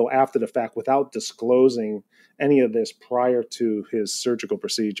send him a bill after the fact without disclosing any of this prior to his surgical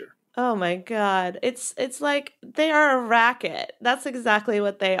procedure. Oh my God. It's like they are a racket. That's exactly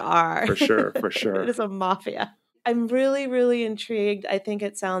what they are. For sure. It is a mafia. I'm really, really intrigued. I think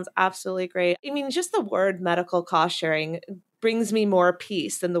it sounds absolutely great. I mean, just the word medical cost sharing brings me more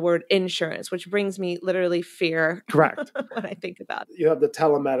peace than the word insurance, which brings me literally fear. Correct. When I think about it. You have the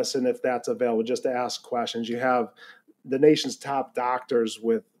telemedicine, if that's available, just to ask questions. You have the nation's top doctors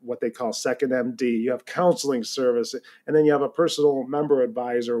with what they call second MD. You have counseling service, and then you have a personal member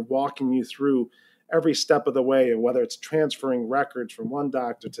advisor walking you through every step of the way, whether it's transferring records from one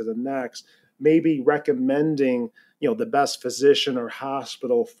doctor to the next, maybe recommending, the best physician or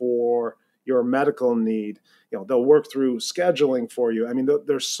hospital for your medical need. They'll work through scheduling for you. I mean,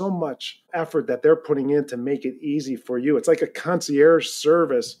 there's so much effort that they're putting in to make it easy for you. It's like a concierge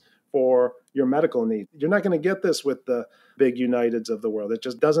service for your medical need. You're not going to get this with the big Uniteds of the world. It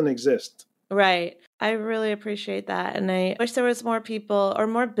just doesn't exist. Right. I really appreciate that. And I wish there was more people or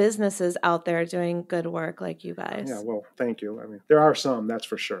more businesses out there doing good work like you guys. Yeah, well, thank you. I mean, there are some, that's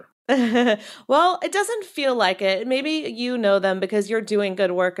for sure. Well, it doesn't feel like it. Maybe you know them because you're doing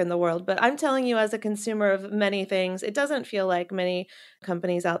good work in the world. But I'm telling you, as a consumer of many things, it doesn't feel like many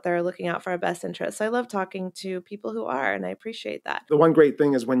companies out there are looking out for our best interests. I love talking to people who are, and I appreciate that. The one great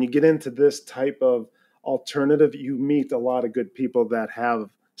thing is when you get into this type of alternative, you meet a lot of good people that have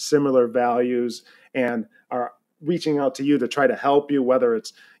similar values and are reaching out to you to try to help you, whether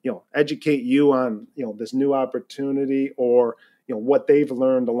it's, educate you on, this new opportunity or, what they've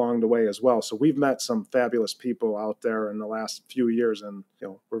learned along the way as well. So we've met some fabulous people out there in the last few years, and,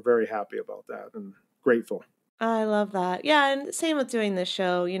 we're very happy about that and grateful. I love that. Yeah, and same with doing this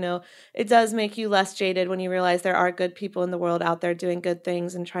show, it does make you less jaded when you realize there are good people in the world out there doing good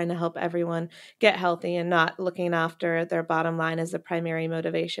things and trying to help everyone get healthy and not looking after their bottom line as the primary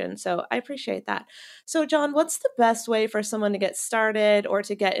motivation. So I appreciate that. So John, what's the best way for someone to get started or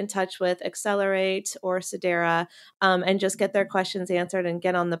to get in touch with Accelerate or Sedera and just get their questions answered and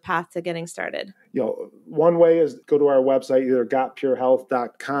get on the path to getting started? One way is go to our website, either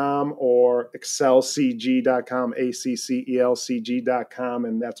gotpurehealth.com or accelcg.com, accelcg.com,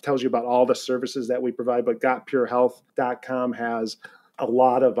 and that tells you about all the services that we provide. But gotpurehealth.com has a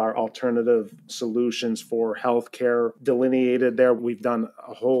lot of our alternative solutions for healthcare delineated there. We've done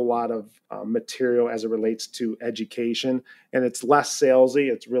a whole lot of material as it relates to education, and it's less salesy.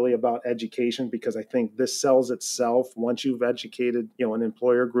 It's really about education, because I think this sells itself. Once you've educated, an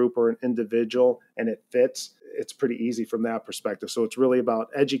employer group or an individual and it fits, it's pretty easy from that perspective. So it's really about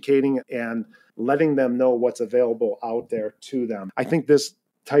educating and letting them know what's available out there to them. I think this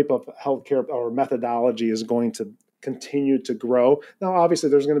type of healthcare or methodology is going to continue to grow. Now, obviously,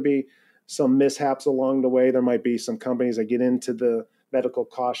 there's going to be some mishaps along the way. There might be some companies that get into the medical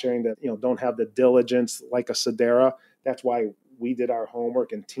cost sharing that don't have the diligence like a Sedera. That's why we did our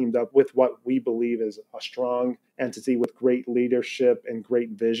homework and teamed up with what we believe is a strong entity with great leadership and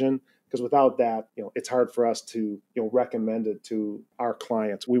great vision. Because without that, it's hard for us to recommend it to our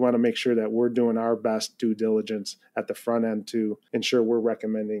clients. We want to make sure that we're doing our best due diligence at the front end to ensure we're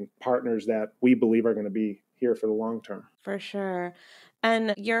recommending partners that we believe are going to be here for the long term. For sure.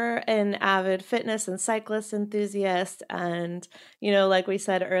 And you're an avid fitness and cyclist enthusiast. And, like we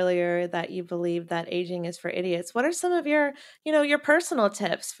said earlier, that you believe that aging is for idiots. What are some of your personal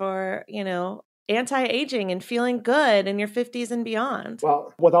tips for, anti-aging and feeling good in your 50s and beyond?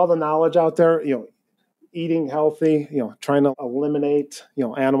 Well, with all the knowledge out there, eating healthy, trying to eliminate,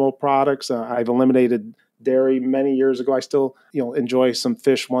 animal products. I've eliminated dairy many years ago. I still, enjoy some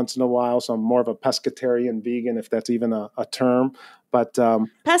fish once in a while. So I'm more of a pescatarian vegan, if that's even a term. But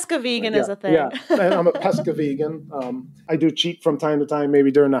pesca vegan is a thing. Yeah, and I'm a pesca vegan. I do cheat from time to time,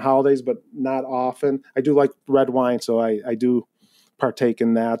 maybe during the holidays, but not often. I do like red wine, so I do partake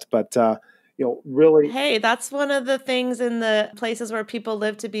in that. But really. Hey, that's one of the things in the places where people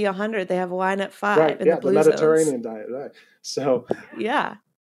live to be 100. They have wine at 5 right, in the blue Mediterranean zones. diet. Right. So yeah,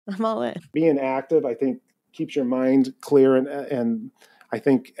 I'm all in. Being active, I think, keeps your mind clear, and I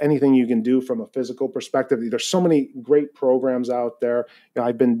think anything you can do from a physical perspective. There's so many great programs out there.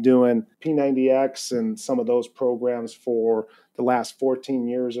 I've been doing P90X and some of those programs for the last 14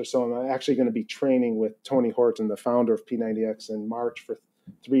 years or so. I'm actually going to be training with Tony Horton, the founder of P90X, in March for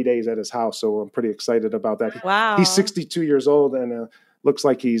 3 days at his house. So I'm pretty excited about that. Wow. He's 62 years old and looks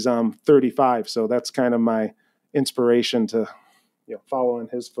like he's 35. So that's kind of my inspiration to follow in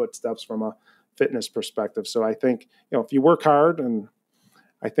his footsteps from a fitness perspective. So I think, if you work hard, and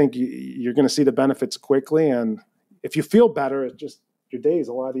I think you're going to see the benefits quickly. And if you feel better, it just, your day is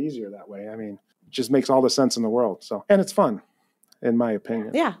a lot easier that way. I mean, it just makes all the sense in the world. So, and it's fun, in my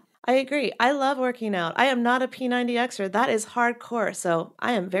opinion. Yeah, I agree. I love working out. I am not a P90Xer. That is hardcore. So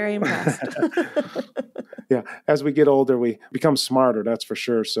I am very impressed. Yeah. As we get older, we become smarter. That's for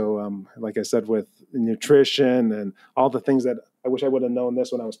sure. So, like I said, with nutrition and all the things that I wish I would have known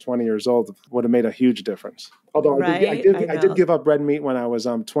this when I was 20 years old, would have made a huge difference. Although right? I did give up red meat when I was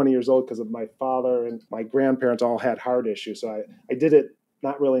 20 years old because of my father and my grandparents all had heart issues. So I did it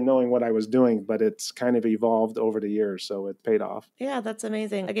not really knowing what I was doing, but it's kind of evolved over the years. So it paid off. Yeah, that's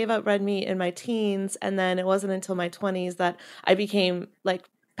amazing. I gave up red meat in my teens, and then it wasn't until my 20s that I became like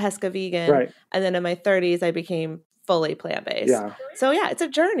pesca vegan. Right. And then in my 30s, I became fully plant-based. Yeah. So yeah, it's a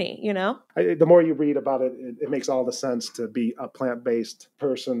journey, The more you read about it, it makes all the sense to be a plant-based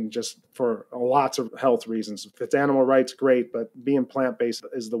person just for lots of health reasons. If it's animal rights, great, but being plant-based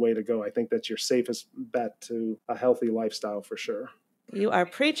is the way to go. I think that's your safest bet to a healthy lifestyle for sure. You are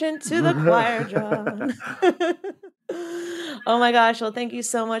preaching to the choir, John. Oh my gosh. Well, thank you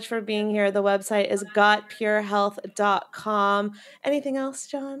so much for being here. The website is gotpurehealth.com. Anything else,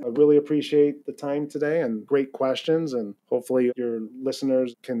 John? I really appreciate the time today and great questions. And hopefully your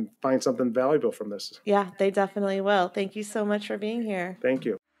listeners can find something valuable from this. Yeah, they definitely will. Thank you so much for being here. Thank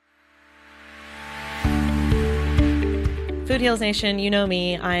you. Food Heals Nation, you know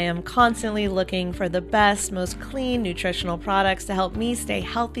me. I am constantly looking for the best, most clean, nutritional products to help me stay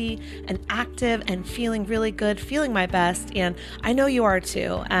healthy and active and feeling really good, feeling my best. And I know you are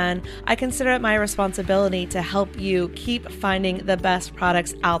too. And I consider it my responsibility to help you keep finding the best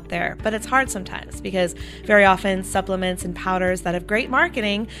products out there. But it's hard sometimes because very often supplements and powders that have great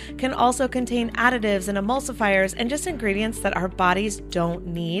marketing can also contain additives and emulsifiers and just ingredients that our bodies don't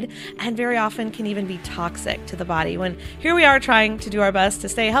need, and very often can even be toxic to the body when here we are trying to do our best to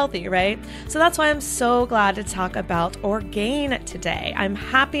stay healthy, right? So that's why I'm so glad to talk about Orgain today. I'm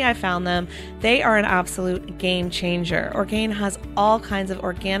happy I found them. They are an absolute game changer. Orgain has all kinds of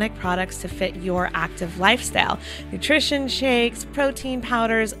organic products to fit your active lifestyle. Nutrition shakes, protein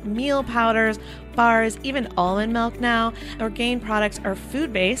powders, meal powders, bars, even almond milk now. Orgain products are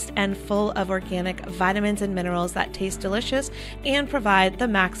food-based and full of organic vitamins and minerals that taste delicious and provide the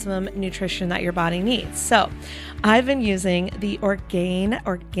maximum nutrition that your body needs. So I've been using the Orgain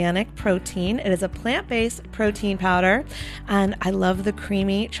Organic Protein. It is a plant-based protein powder, and I love the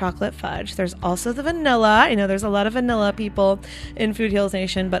creamy chocolate fudge. There's also the vanilla. I know there's a lot of vanilla people in Food Heals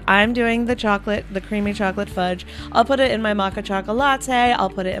Nation, but I'm doing the creamy chocolate fudge. I'll put it in my maca chocolate latte. I'll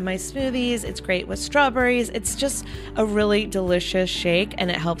put it in my smoothies. It's great with strawberries. It's just a really delicious shake,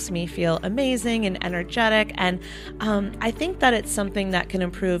 and it helps me feel amazing and energetic. And I think that it's something that can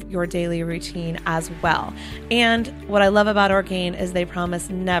improve your daily routine as well. And what I love about Orgain is they promise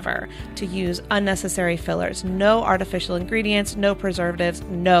never to use unnecessary fillers, no artificial ingredients, no preservatives,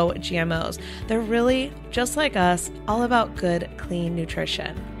 no GMOs. They're really, just like us, all about good, clean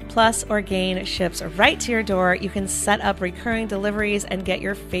nutrition. Plus, Orgain ships right to your door. You can set up recurring deliveries and get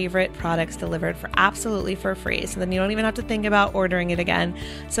your favorite products delivered for absolutely for free. So then you don't even have to think about ordering it again.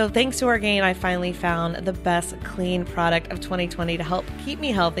 So thanks to Orgain, I finally found the best clean product of 2020 to help keep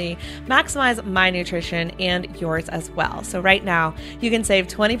me healthy, maximize my nutrition, and yours as well. So right now, you can save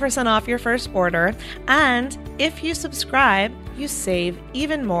 20% off your first order. And if you subscribe, you save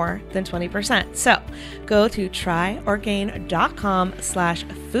even more than 20%. So go to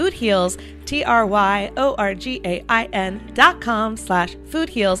tryorgain.com/foodheals,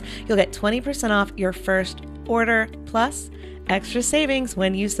 tryorgain.com/foodheals. You'll get 20% off your first order plus extra savings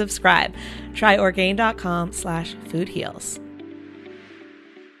when you subscribe. tryorgain.com/foodheals.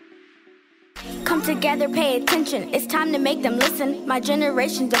 Come together, pay attention. It's time to make them listen. My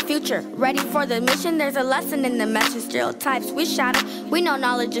generation's the future. Ready for the mission? There's a lesson in the message. Stereotypes we shatter. We know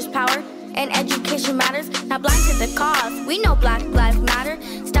knowledge is power, and education matters. Not blind to the cause. We know Black Lives Matter.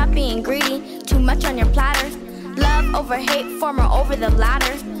 Stop being greedy. Too much on your platter. Love over hate, former over the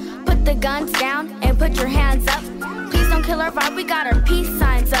latter. Put the guns down and put your hands up. Please don't kill our vibe. We got our peace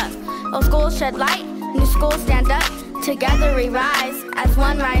signs up. Old schools shed light. New schools stand up. Together we rise as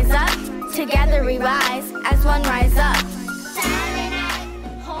one rise up. Together we rise as one rise up. Saturday night,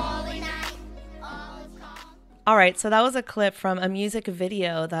 holy night, all is calm. All right, so that was a clip from a music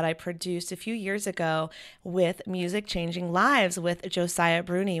video that I produced a few years ago with Music Changing Lives with Josiah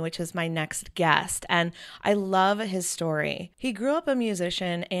Bruni, which is my next guest. And I love his story. He grew up a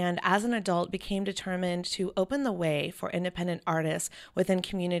musician and as an adult became determined to open the way for independent artists within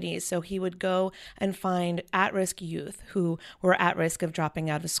communities. So he would go and find at-risk youth who were at risk of dropping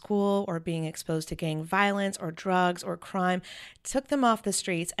out of school or being exposed to gang violence or drugs or crime, took them off the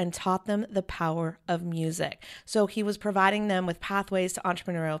streets and taught them the power of music. So he was providing them with pathways to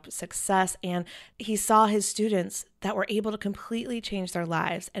entrepreneurial success, and he saw his students that were able to completely change their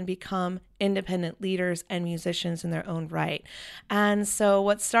lives and become independent leaders and musicians in their own right. And so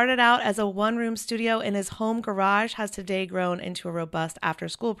what started out as a one-room studio in his home garage has today grown into a robust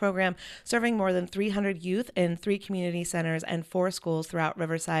after-school program, serving more than 300 youth in 3 community centers and 4 schools throughout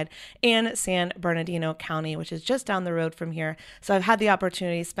Riverside and San Bernardino County, which is just down the road from here. So I've had the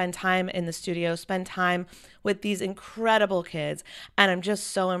opportunity to spend time in the studio, spend time with these incredible kids, and I'm just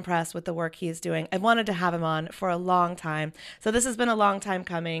so impressed with the work he is doing. I've wanted to have him on for a long time. So this has been a long time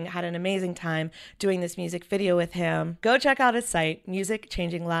coming. Had an amazing time doing this music video with him. Go check out his site,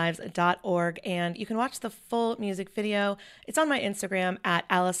 musicchanginglives.org, and you can watch the full music video. It's on my Instagram at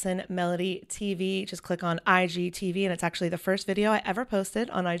Allison Melody TV. Just click on IGTV, and it's actually the first video I ever posted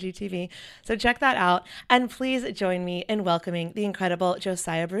on IGTV. So check that out, and please join me in welcoming the incredible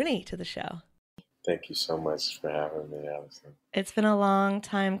Josiah Bruni to the show. Thank you so much for having me, Allison. It's been a long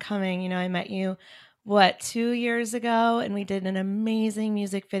time coming. You know, I met you, 2 years ago, and we did an amazing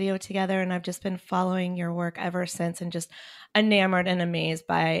music video together, and I've just been following your work ever since and just enamored and amazed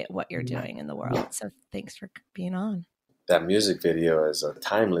by what you're doing in the world. So thanks for being on. That music video is a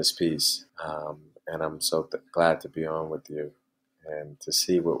timeless piece, and I'm so glad to be on with you and to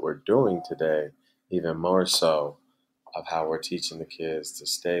see what we're doing today, even more so. of how we're teaching the kids to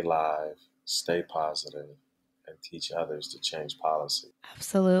stay live, stay positive, and teach others to change policy.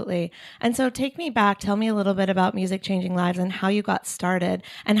 Absolutely. And so take me back. Tell me a little bit about Music Changing Lives and how you got started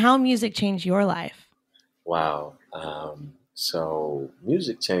and how music changed your life. Wow. So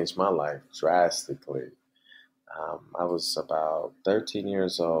music changed my life drastically. I was about 13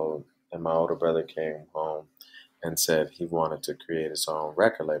 years old, and my older brother came home and said he wanted to create his own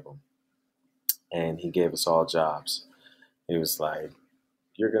record label. And he gave us all jobs. He was like,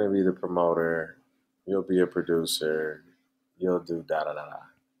 "You're going to be the promoter, you'll be a producer, you'll do da da da da."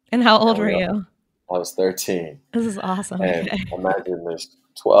 And how old And were you? I was 13. This is awesome. And Okay. imagine there's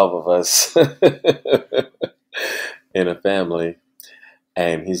 12 of us in a family,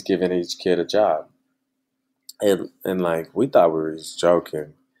 and he's giving each kid a job. And like, we thought we were just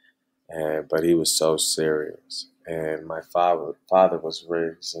joking, but he was so serious. And my father was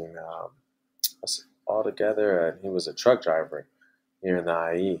raising us all together, and he was a truck driver here in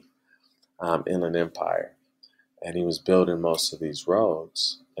the IE, Inland Empire. And he was building most of these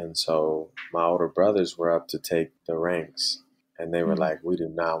roads. And so my older brothers were up to take the ranks, and they were like, "We do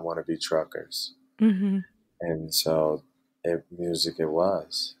not want to be truckers." Mm-hmm. And so music it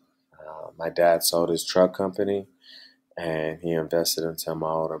was. My dad sold his truck company, and he invested into my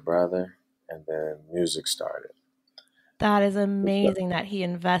older brother, and then music started. That is amazing that he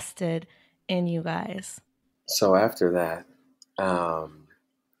invested in you guys. So after that,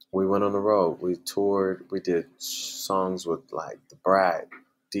 we went on the road. We toured. We did songs with like The Brat,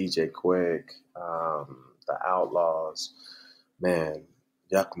 DJ Quick, The Outlaws, man,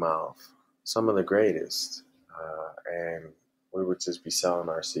 Yuckmouth, some of the greatest. And we would just be selling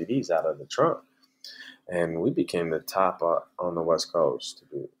our CDs out of the trunk. And we became the top on the West Coast,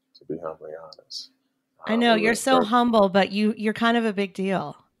 to be humbly honest. I know you're so humble, but you're kind of a big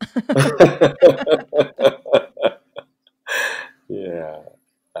deal. Yeah.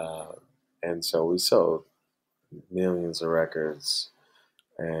 And so we sold millions of records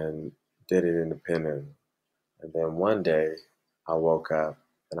and did it independent. And then one day I woke up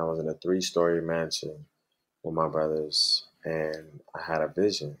and I was in a 3-story mansion with my brothers, and I had a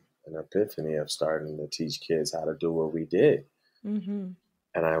vision, an epiphany of starting to teach kids how to do what we did. Mm-hmm.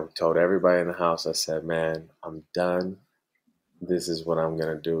 And I told everybody in the house, I said, "Man, I'm done. This is what I'm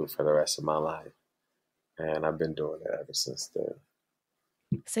going to do for the rest of my life." And I've been doing it ever since then.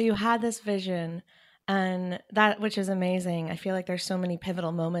 So you had this vision, and that, which is amazing. I feel like there's so many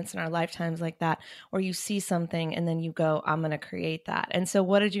pivotal moments in our lifetimes like that, where you see something and then you go, "I'm going to create that." And so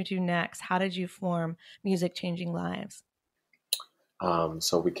what did you do next? How did you form Music Changing Lives?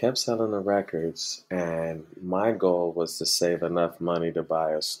 So we kept selling the records, and my goal was to save enough money to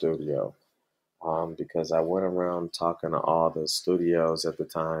buy a studio, because I went around talking to all the studios at the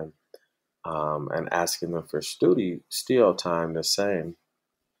time, and asking them for studio time the same.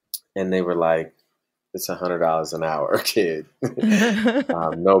 And they were like, "It's $100 an hour, kid.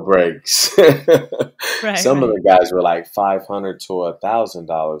 No breaks." Right, Some of right. the guys were like $500 to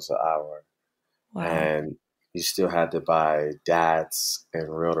 $1,000 an hour. Wow. And you still had to buy DATs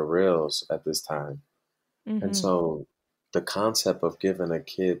and reel-to-reels at this time. Mm-hmm. And so the concept of giving a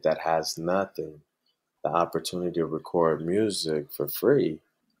kid that has nothing the opportunity to record music for free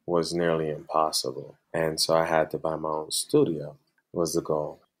was nearly impossible. And so I had to buy my own studio, was the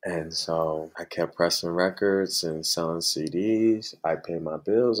goal. And so I kept pressing records and selling CDs. I paid my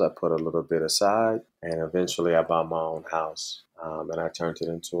bills. I put a little bit aside, and eventually I bought my own house, and I turned it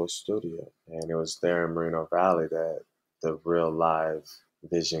into a studio. And it was there in Moreno Valley that the real live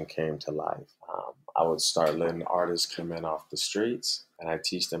vision came to life. I would start letting artists come in off the streets, and I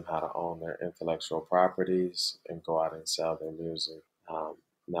teach them how to own their intellectual properties and go out and sell their music. Now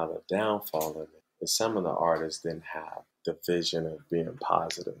the downfall of it is some of the artists didn't have the vision of being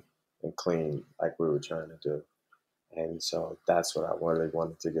positive and clean like we were trying to do. And so that's what I really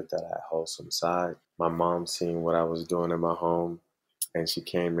wanted to get that wholesome side. My mom seen what I was doing in my home, and she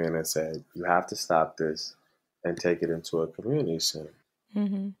came in and said, "You have to stop this and take it into a community center."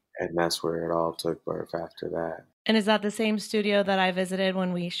 Mm-hmm. And that's where it all took birth after that. And is that the same studio that I visited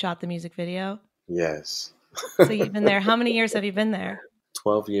when we shot the music video? Yes. So you've been there. How many years have you been there?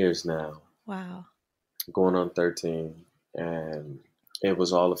 12 years now. Wow. Going on 13. And it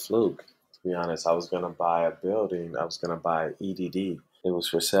was all a fluke, to be honest. I was going to buy a building. I was going to buy EDD. It was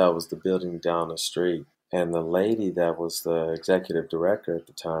for sale. It was the building down the street. And the lady that was the executive director at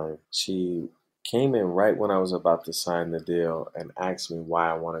the time, she came in right when I was about to sign the deal and asked me why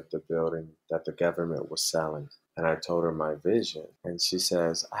I wanted the building that the government was selling. And I told her my vision. And she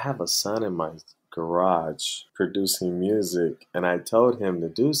says, "I have a son in my garage producing music, and I told him to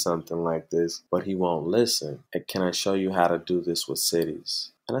do something like this, but he won't listen. And can I show you how to do this with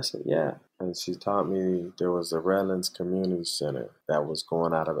cities? And I said, yeah. And she taught me there was a Redlands Community Center that was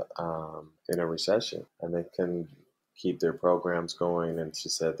going out of in a recession, and they couldn't keep their programs going. And she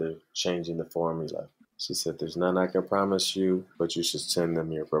said they're changing the formula. She said, there's none I can promise you, but you should send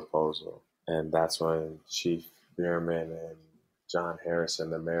them your proposal. And that's when Chief Bierman and John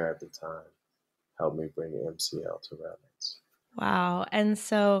Harrison, the mayor at the time, helped me bring MCL to Redlands. Wow. And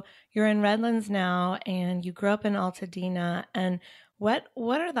so you're in Redlands now, and you grew up in Altadena. And what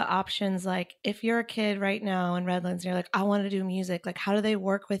are the options like if you're a kid right now in Redlands and you're like, I want to do music? Like, how do they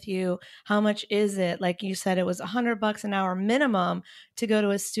work with you? How much is it? Like you said, it was $100 an hour minimum to go to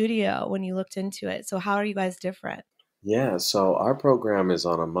a studio when you looked into it. So how are you guys different? Yeah, so our program is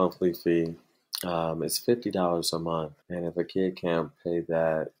on a monthly fee. It's $50 a month. And if a kid can't pay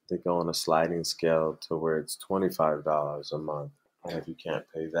that, they go on a sliding scale to where it's $25 a month. And if you can't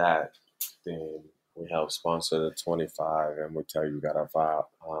pay that, then we help sponsor the 25, and we tell you got to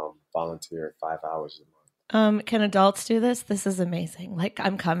volunteer 5 hours a month. Can adults do this? This is amazing. Like,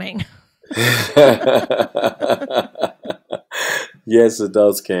 I'm coming. Yes,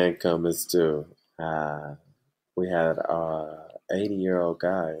 adults can come as too. We had a 80-year-old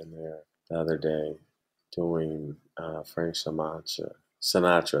guy in there the other day doing Frank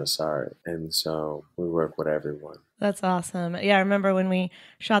Sinatra, sorry. And so we work with everyone. That's awesome. Yeah, I remember when we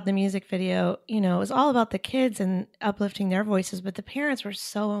shot the music video, it was all about the kids and uplifting their voices, but the parents were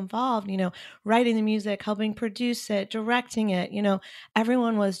so involved, writing the music, helping produce it, directing it,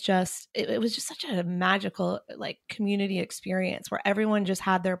 everyone was just, it was just such a magical, like, community experience where everyone just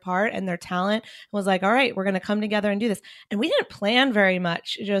had their part and their talent and was like, all right, we're going to come together and do this. And we didn't plan very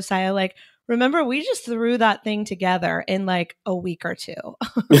much, Josiah. Like, remember, we just threw that thing together in like a week or two.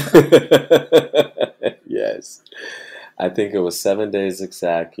 Yes. I think it was 7 days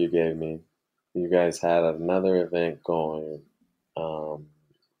exact you gave me. You guys had another event going.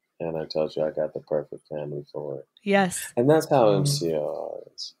 And I told you I got the perfect family for it. Yes. And that's how MCL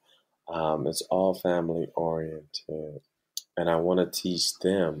is. It's all family oriented. And I want to teach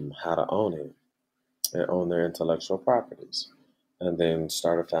them how to own it and own their intellectual properties, and then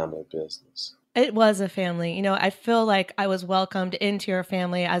start a family business. It was a family. I feel like I was welcomed into your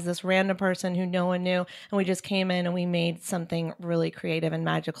family as this random person who no one knew. And we just came in and we made something really creative and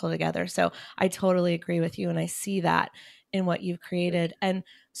magical together. So I totally agree with you. And I see that in what you've created. And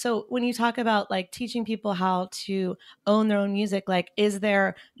so when you talk about like teaching people how to own their own music, like, is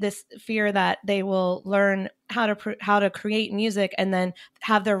there this fear that they will learn how to create music and then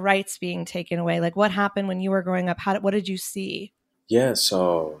have their rights being taken away? Like, what happened when you were growing up? What did you see? Yeah,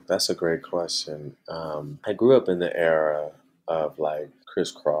 so that's a great question. I grew up in the era of like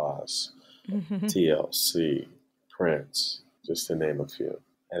Criss Cross, TLC, Prince, just to name a few.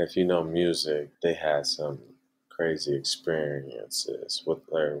 And if you know music, they had some crazy experiences with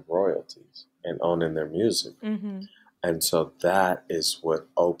their royalties and owning their music. Mm-hmm. And so that is what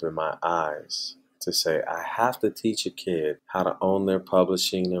opened my eyes to say, I have to teach a kid how to own their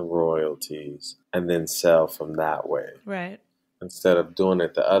publishing and royalties and then sell from that way. Right. Instead of doing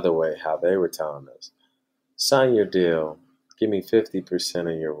it the other way, how they were telling us. Sign your deal, give me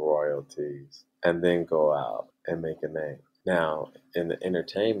 50% of your royalties, and then go out and make a name. Now, in the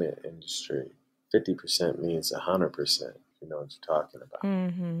entertainment industry, 50% means 100%. You know what you're talking about.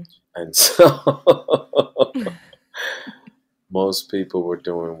 Mm-hmm. And so most people were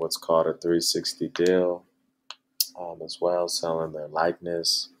doing what's called a 360 deal as well, selling their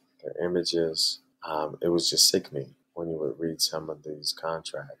likeness, their images. It was just sickening when you would read some of these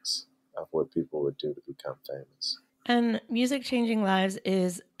contracts of what people would do to become famous. And Music Changing Lives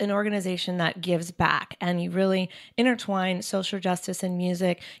is an organization that gives back, and you really intertwine social justice and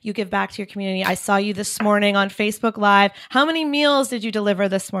music. You give back to your community. I saw you this morning on Facebook Live. How many meals did you deliver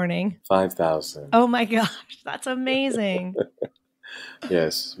this morning? 5,000. Oh my gosh, that's amazing.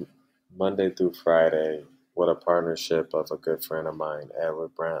 Yes, Monday through Friday, with a partnership of a good friend of mine,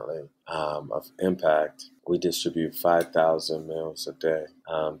 Edward Brantley, of Impact. We distribute 5,000 meals a day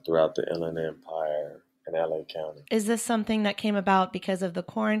throughout the Inland Empire and LA County. Is this something that came about because of the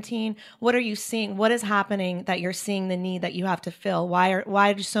quarantine? What are you seeing? What is happening that you're seeing the need that you have to fill?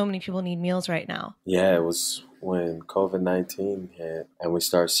 Why do so many people need meals right now? Yeah, it was when COVID-19 hit and we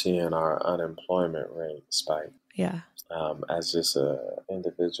start seeing our unemployment rate spike. Yeah. As just an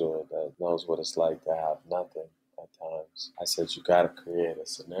individual that knows what it's like to have nothing at times, I said, you got to create a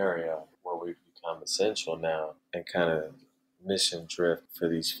scenario where we become essential now and kind of mission drift for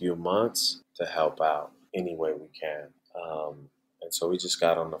these few months to help out any way we can. And so we just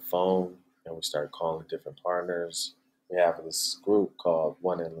got on the phone and we started calling different partners. We have this group called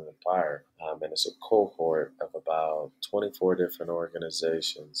One Inland Empire, and it's a cohort of about 24 different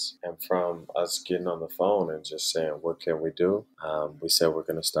organizations. And from us getting on the phone and just saying, what can we do? We said we're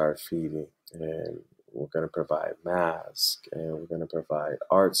going to start feeding, and we're going to provide masks, and we're going to provide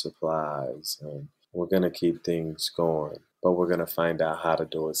art supplies, and we're going to keep things going. But we're going to find out how to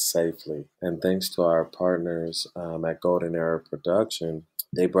do it safely. And thanks to our partners at Golden Era Production,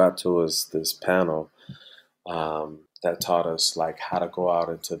 they brought to us this panel that taught us like how to go out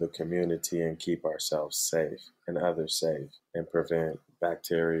into the community and keep ourselves safe and others safe and prevent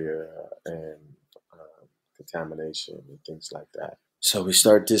bacteria and contamination and things like that. So we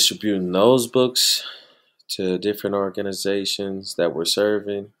start distributing those books to different organizations that we're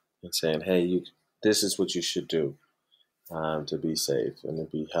serving and saying, hey, this is what you should do to be safe and to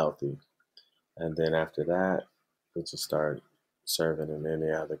be healthy. And then after that, we just start serving in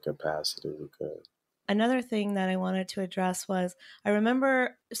any other capacity we could. Another thing that I wanted to address was I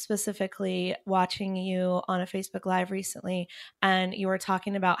remember specifically watching you on a Facebook Live recently, and you were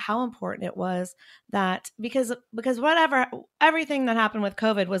talking about how important it was that because everything that happened with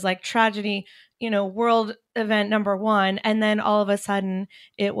COVID was like tragedy, world event number one. And then all of a sudden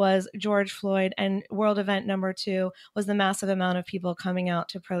it was George Floyd, and world event number two was the massive amount of people coming out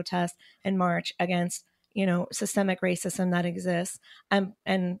to protest and march against, systemic racism that exists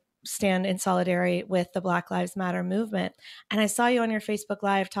and stand in solidarity with the Black Lives Matter movement. And I saw you on your Facebook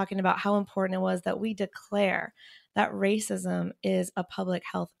Live talking about how important it was that we declare that racism is a public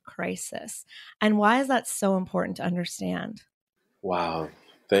health crisis. And why is that so important to understand? Wow.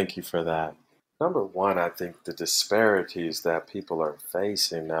 Thank you for that. Number one, I think the disparities that people are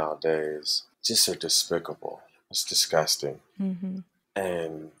facing nowadays just are despicable. It's disgusting. Mm-hmm.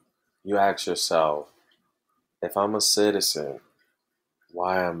 And you ask yourself, if I'm a citizen,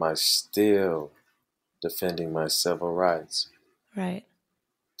 why am I still defending my civil rights? Right.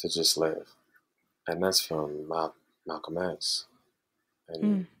 To just live. And that's from Malcolm X.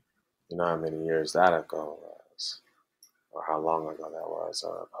 And you know how many years that ago was, or how long ago that was, I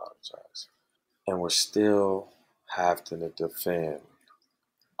apologize. And we're still having to defend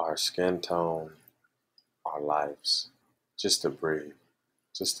our skin tone, our lives, just to breathe,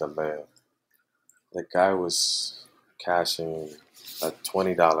 just to live. The guy was cashing a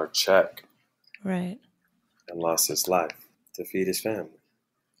 $20 check. Right. And lost his life to feed his family.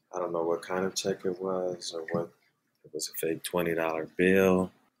 I don't know what kind of check it was or what. It was a fake $20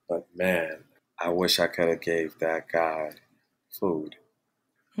 bill. But man, I wish I could have gave that guy food.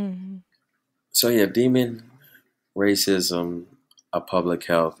 Mm-hmm. So yeah, demon racism, a public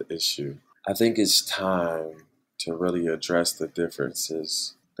health issue. I think it's time to really address the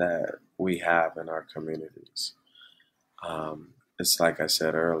differences that we have in our communities. It's like I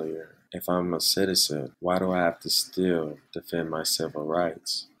said earlier, if I'm a citizen, why do I have to still defend my civil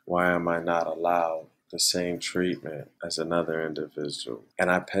rights? Why am I not allowed the same treatment as another individual?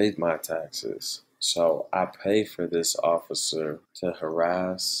 And I paid my taxes. So I pay for this officer to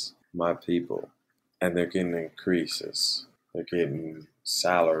harass my people. And they're getting increases. They're getting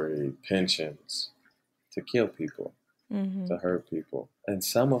salary, pensions to kill people, to hurt people. And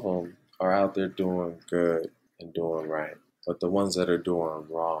some of them are out there doing good and doing right. But the ones that are doing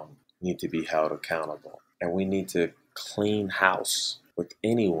wrong need to be held accountable. And we need to clean house with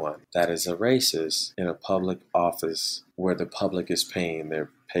anyone that is a racist in a public office where the public is paying their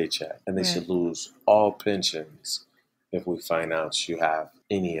paycheck. And they should lose all pensions if we find out you have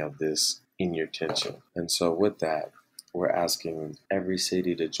any of this in your pension. And so with that, we're asking every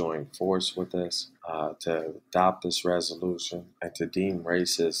city to join force with us to adopt this resolution and to deem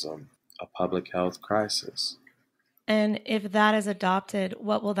racism a public health crisis. And if that is adopted,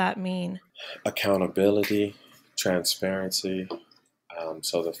 what will that mean? Accountability, transparency.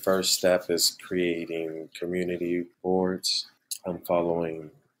 So the first step is creating community boards. I'm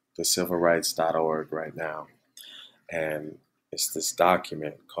following the civilrights.org right now. And it's this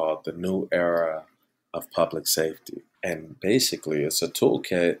document called The New Era of Public Safety. And basically, it's a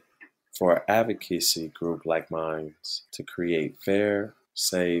toolkit for an advocacy group like mine to create fair,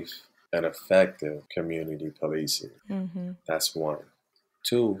 safe, and effective community policing. That's one.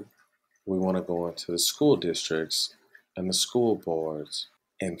 Two, we want to go into the school districts and the school boards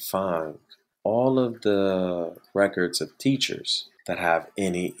and find all of the records of teachers that have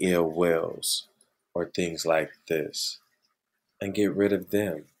any ill wills or things like this and get rid of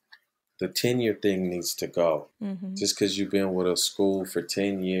them. The tenure thing needs to go. Just because you've been with a school for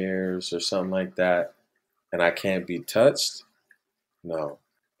 10 years or something like that and I can't be touched, no.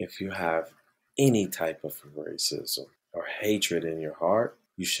 If you have any type of racism or hatred in your heart,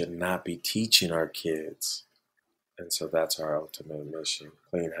 you should not be teaching our kids. And so that's our ultimate mission,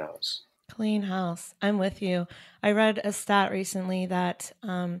 clean house. Clean house. I'm with you. I read a stat recently that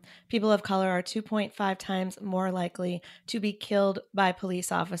people of color are 2.5 times more likely to be killed by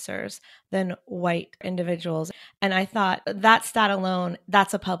police officers than white individuals. And I thought that stat alone,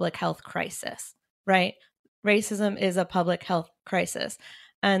 that's a public health crisis, right? Racism is a public health crisis.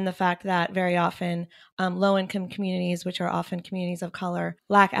 And the fact that very often low-income communities, which are often communities of color,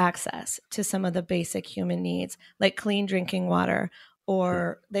 lack access to some of the basic human needs, like clean drinking water,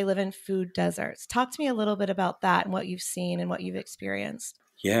 or they live in food deserts. Talk to me a little bit about that and what you've seen and what you've experienced.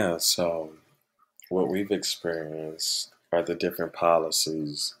 Yeah, so what we've experienced are the different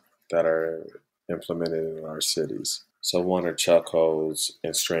policies that are implemented in our cities. So one are chokeholds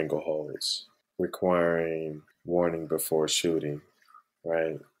and strangleholds, requiring warning before shooting,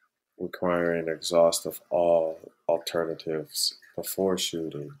 right? Requiring exhaust of all alternatives before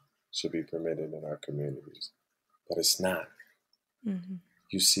shooting should be permitted in our communities. But it's not. Mm-hmm.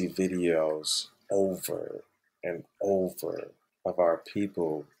 You see videos over and over of our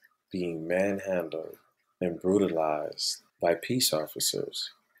people being manhandled and brutalized by peace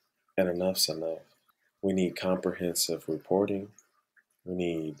officers. And enough's enough. We need comprehensive reporting. We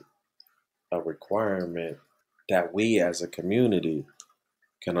need a requirement that we as a community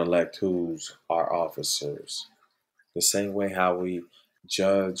can elect who's our officers. The same way how we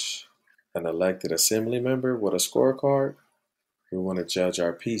judge an elected assembly member with a scorecard, we want to judge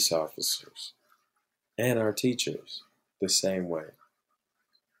our peace officers and our teachers the same way,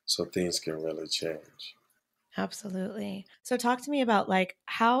 so things can really change. Absolutely. So talk to me about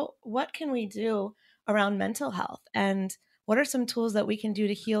what can we do around mental health, and what are some tools that we can do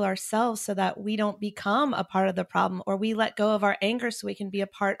to heal ourselves so that we don't become a part of the problem, or we let go of our anger so we can be a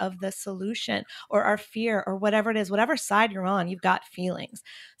part of the solution, or our fear, or whatever it is, whatever side you're on, you've got feelings.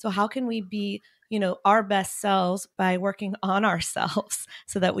 So how can we be, our best selves by working on ourselves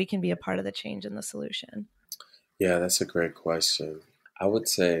so that we can be a part of the change and the solution? Yeah, that's a great question. I would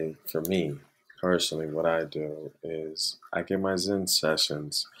say for me, personally, what I do is I get my Zen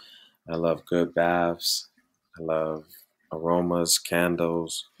sessions. I love good baths. I love aromas,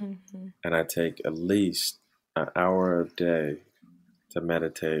 candles, and I take at least an hour a day to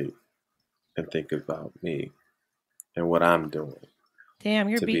meditate and think about me and what I'm doing. Damn,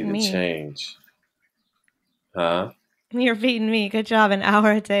 you're to be beating the me. change. Huh? You're beating me. Good job. An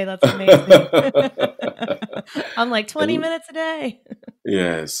hour a day. That's amazing. I'm like 20 minutes a day.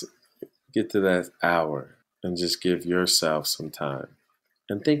 Yes. Get to that hour and just give yourself some time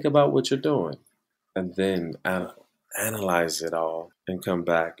and think about what you're doing, and then analyze it all and come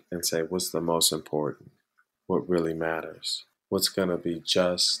back and say, what's the most important? What really matters? What's going to be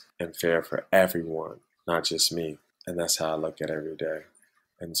just and fair for everyone, not just me? And that's how I look at every day.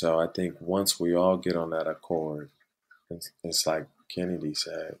 And so I think once we all get on that accord, it's like Kennedy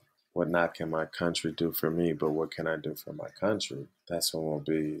said, what not can my country do for me, but what can I do for my country? That's when we'll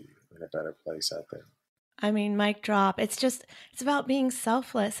be in a better place, I think. I mean, mic drop. It's about being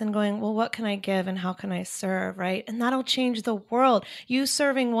selfless and going, well, what can I give and how can I serve, right? And that'll change the world. You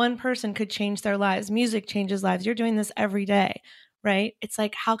serving one person could change their lives. Music changes lives. You're doing this every day, right? It's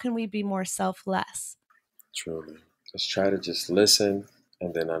like, how can we be more selfless? Truly. Just try to just listen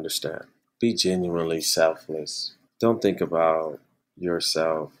and then understand. Be genuinely selfless. Don't think about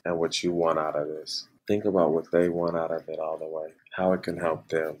yourself and what you want out of this. Think about what they want out of it all the way, how it can help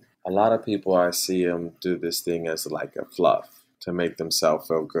them. A lot of people, I see them do this thing as like a fluff to make themselves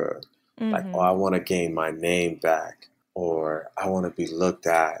feel good. Like, oh, I want to gain my name back, or I want to be looked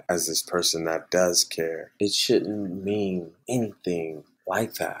at as this person that does care. It shouldn't mean anything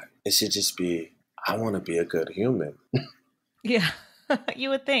like that. It should just be, I want to be a good human. Yeah, you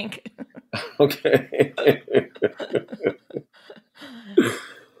would think. Okay.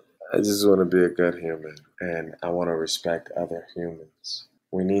 I just want to be a good human, and I want to respect other humans.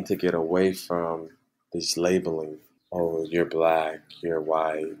 We need to get away from this labeling. Oh, you're black, you're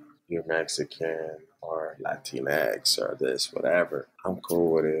white, you're Mexican, or Latinx, or this, whatever. I'm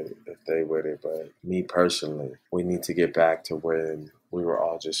cool with it if they with it, but me personally, we need to get back to when we were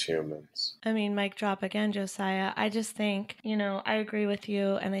all just humans. I mean, mic drop again, Josiah. I just think, I agree with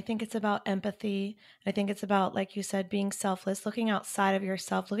you. And I think it's about empathy. I think it's about, like you said, being selfless, looking outside of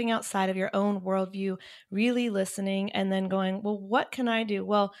yourself, looking outside of your own worldview, really listening, and then going, well, what can I do?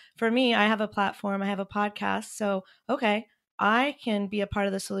 Well, for me, I have a platform, I have a podcast. So, okay, I can be a part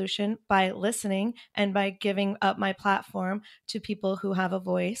of the solution by listening and by giving up my platform to people who have a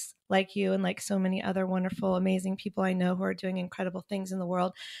voice like you and like so many other wonderful, amazing people I know who are doing incredible things in the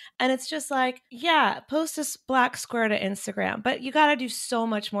world. And it's just like, yeah, post a black square to Instagram, but you got to do so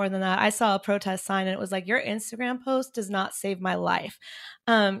much more than that. I saw a protest sign and it was like, your Instagram post does not save my life.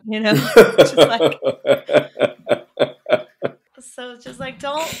 It's just like, so it's just like,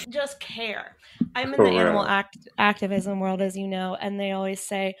 don't just care. I'm in the animal activism world, as you know, and they always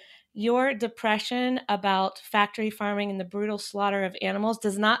say, your depression about factory farming and the brutal slaughter of animals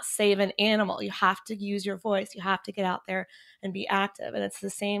does not save an animal. You have to use your voice. You have to get out there and be active. And it's the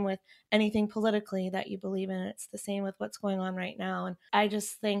same with anything politically that you believe in. It's the same with what's going on right now. And I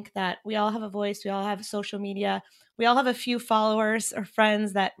just think that we all have a voice. We all have social media. We all have a few followers or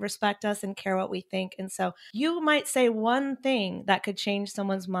friends that respect us and care what we think. And so you might say one thing that could change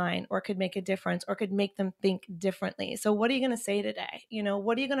someone's mind or could make a difference or could make them think differently. So what are you going to say today?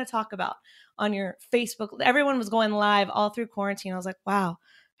 What are you going to talk about on your Facebook? Everyone was going live all through quarantine. I was like, wow,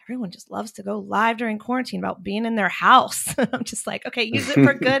 everyone just loves to go live during quarantine about being in their house. I'm just like, okay, use it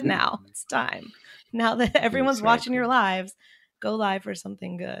for good now. It's time. Now that everyone's watching your lives, go live for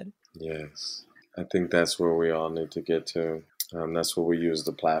something good. Yes. I think that's where we all need to get to. That's what we use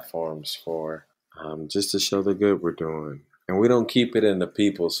the platforms for, just to show the good we're doing. And we don't keep it in the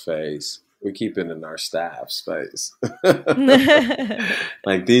people's face. We keep it in our staff's face.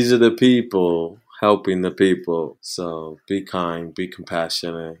 Like, these are the people helping the people. So be kind, be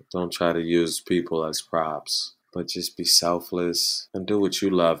compassionate. Don't try to use people as props, but just be selfless and do what you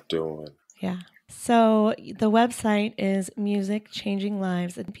love doing. Yeah. So the website is Music Changing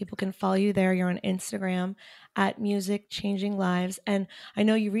Lives, and people can follow you there. You're on Instagram at Music Changing Lives. And I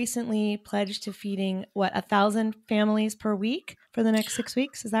know you recently pledged to feeding, 1,000 families per week for the next 6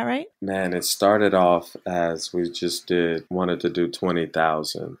 weeks. Is that right? Man, it started off as we just wanted to do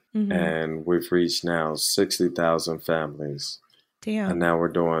 20,000. Mm-hmm. And we've reached now 60,000 families. Damn. And now we're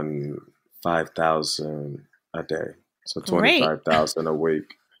doing 5,000 a day. So 25,000 a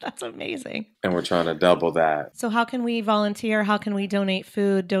week. That's amazing. And we're trying to double that. So how can we volunteer? How can we donate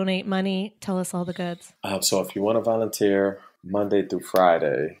food, donate money? Tell us all the goods. So if you want to volunteer, Monday through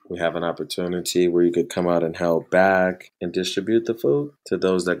Friday, we have an opportunity where you could come out and help bag and distribute the food to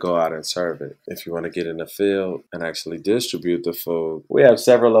those that go out and serve it. If you want to get in the field and actually distribute the food, we have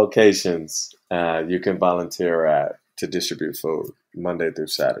several locations you can volunteer at to distribute food Monday through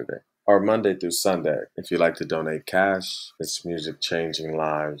Saturday. Or Monday through Sunday. If you'd like to donate cash, it's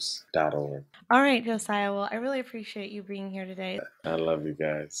musicchanginglives.org. All right, Josiah. Well, I really appreciate you being here today. I love you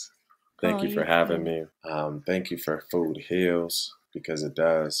guys. Thank you for having me. Thank you for Food Heals, because it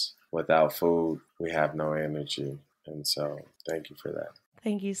does. Without food, we have no energy. And so thank you for that.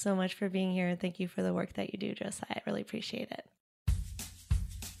 Thank you so much for being here. And thank you for the work that you do, Josiah. I really appreciate it.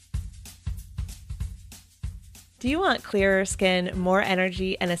 Do you want clearer skin, more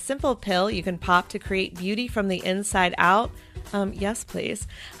energy, and a simple pill you can pop to create beauty from the inside out? Yes, please.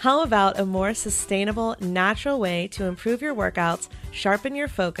 How about a more sustainable, natural way to improve your workouts, sharpen your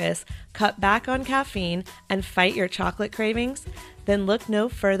focus, cut back on caffeine, and fight your chocolate cravings? Then look no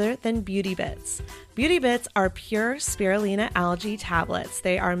further than Beauty Bits. Beauty Bits are pure spirulina algae tablets.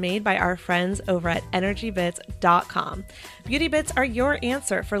 They are made by our friends over at energybits.com. Beauty Bits are your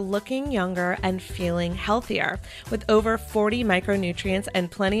answer for looking younger and feeling healthier. With over 40 micronutrients and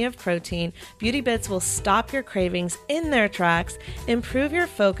plenty of protein, Beauty Bits will stop your cravings in their tracks, improve your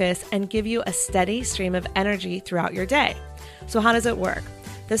focus, and give you a steady stream of energy throughout your day. So how does it work?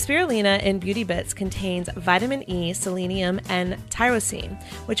 The spirulina in Beauty Bits contains vitamin E, selenium, and tyrosine,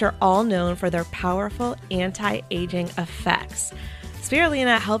 which are all known for their powerful anti-aging effects.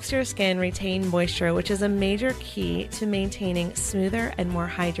 Spirulina helps your skin retain moisture, which is a major key to maintaining smoother and more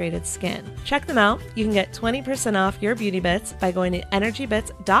hydrated skin. Check them out. You can get 20% off your Beauty Bits by going to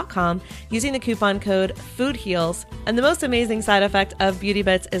energybits.com using the coupon code FOODHEALS. And the most amazing side effect of Beauty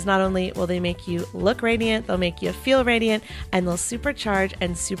Bits is not only will they make you look radiant, they'll make you feel radiant, and they'll supercharge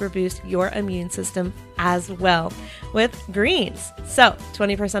and super boost your immune system as well with greens. So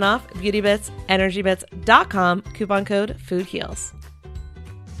 20% off Beauty Bits, energybits.com, coupon code FOODHEALS.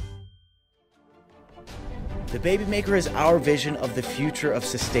 The Baby Maker is our vision of the future of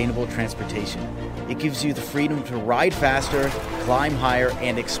sustainable transportation. It gives you the freedom to ride faster, climb higher,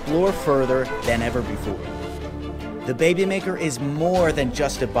 and explore further than ever before. The Baby Maker is more than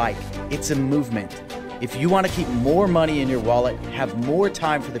just a bike. It's a movement. If you want to keep more money in your wallet, have more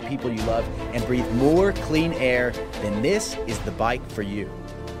time for the people you love, and breathe more clean air, then this is the bike for you.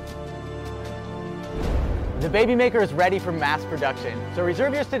 The Baby Maker is ready for mass production, so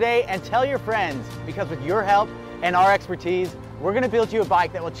reserve yours today and tell your friends, because with your help, and our expertise, we're going to build you a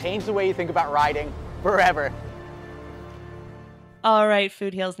bike that will change the way you think about riding forever. All right,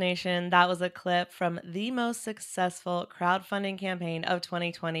 Food Heals Nation, that was a clip from the most successful crowdfunding campaign of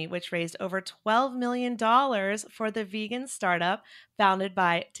 2020, which raised over $12 million for the vegan startup founded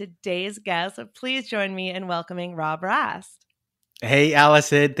by today's guest. Please join me in welcoming Rob Rast. Hey,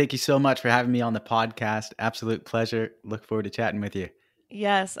 Allison. Thank you so much for having me on the podcast. Absolute pleasure. Look forward to chatting with you.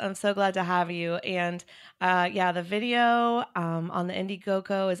 Yes, I'm so glad to have you. And the video on the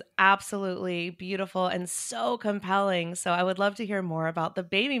Indiegogo is absolutely beautiful and so compelling. So I would love to hear more about the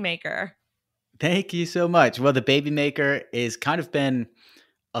Baby Maker. Thank you so much. Well, the Baby Maker is kind of been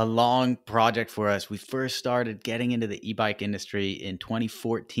a long project for us. We first started getting into the e-bike industry in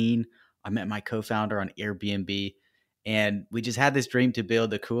 2014. I met my co-founder on Airbnb, and we just had this dream to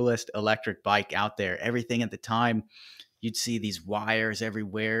build the coolest electric bike out there. Everything at the time, you'd see these wires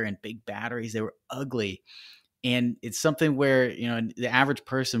everywhere and big batteries. They were ugly. And it's something where, the average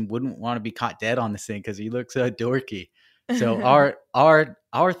person wouldn't want to be caught dead on this thing because he looks so dorky. So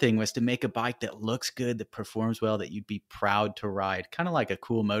our thing was to make a bike that looks good, that performs well, that you'd be proud to ride, kind of like a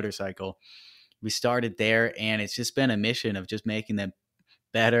cool motorcycle. We started there, and it's just been a mission of just making them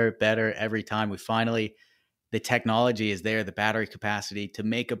better every time. The technology is there, the battery capacity to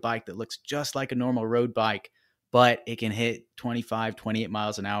make a bike that looks just like a normal road bike, but it can hit 25, 28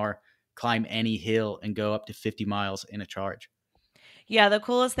 miles an hour, climb any hill, and go up to 50 miles in a charge. Yeah, the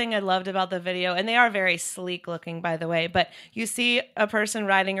coolest thing I loved about the video, and they are very sleek looking, by the way, but you see a person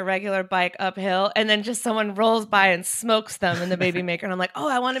riding a regular bike uphill, and then just someone rolls by and smokes them in the Baby Maker. And I'm like, oh,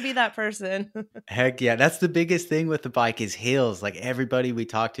 I want to be that person. Heck yeah. That's the biggest thing with the bike is hills. Like everybody we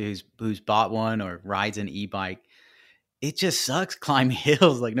talk to who's bought one or rides an e-bike, it just sucks climbing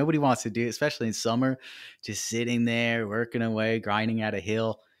hills. Like nobody wants to do it, especially in summer, just sitting there, working away, grinding at a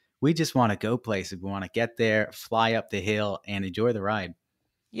hill. We just want to go places. We want to get there, fly up the hill, and enjoy the ride.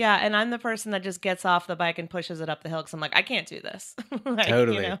 Yeah, and I'm the person that just gets off the bike and pushes it up the hill because I'm like, I can't do this.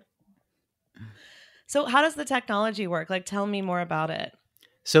 Totally. So how does the technology work? Like, tell me more about it.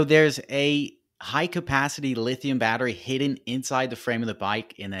 So there's a high capacity lithium battery hidden inside the frame of the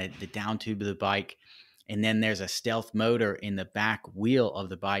bike in the down tube of the bike. And then there's a stealth motor in the back wheel of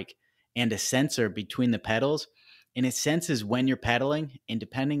the bike and a sensor between the pedals. And it senses when you're pedaling. And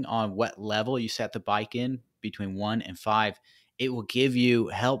depending on what level you set the bike in, between 1 and 5, it will give you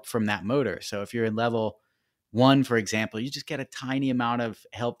help from that motor. So if you're in level 1, for example, you just get a tiny amount of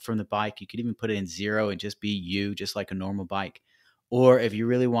help from the bike. You could even put it in 0 and just be you, just like a normal bike. Or if you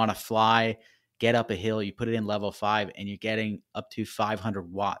really want to fly, get up a hill, you put it in level 5 and you're getting up to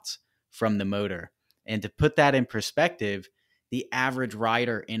 500 watts from the motor. And to put that in perspective, the average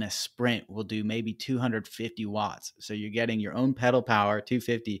rider in a sprint will do maybe 250 watts. So you're getting your own pedal power,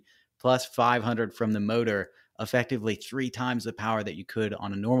 250 plus 500 from the motor, effectively 3 times the power that you could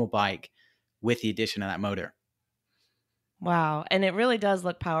on a normal bike with the addition of that motor. Wow. And it really does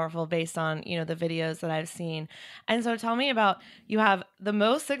look powerful based on, the videos that I've seen. And so tell me about, you have the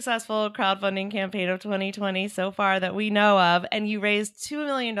most successful crowdfunding campaign of 2020 so far that we know of, and you raised $2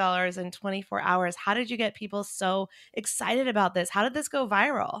 million in 24 hours. How did you get people so excited about this? How did this go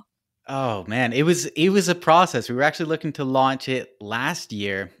viral? Oh man, it was a process. We were actually looking to launch it last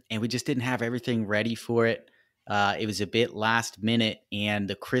year and we just didn't have everything ready for it. It was a bit last minute, and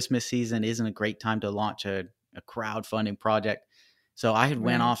the Christmas season isn't a great time to launch a crowdfunding project. So I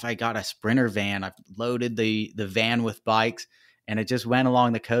went off, I got a Sprinter van. I loaded the van with bikes, and it just went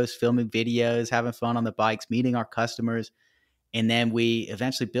along the coast, filming videos, having fun on the bikes, meeting our customers. And then we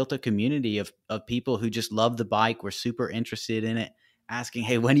eventually built a community of people who just love the bike, were super interested in it, asking,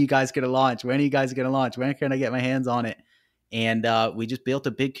 hey, when are you guys going to launch? When are you guys going to launch? When can I get my hands on it? And we just built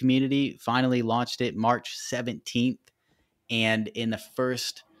a big community, finally launched it March 17th. And in the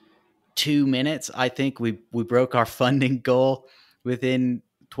first 2 minutes, I think we broke our funding goal. Within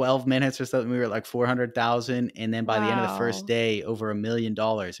 12 minutes or something, we were at like 400,000. And then by the end of the first day, over $1 million.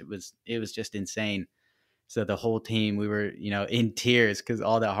 It was just insane. So the whole team, we were, in tears because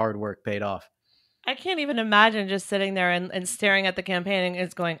all that hard work paid off. I can't even imagine just sitting there and staring at the campaign and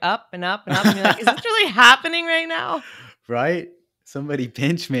it's going up and up and up. And you're like, is this really happening right now? Right? Somebody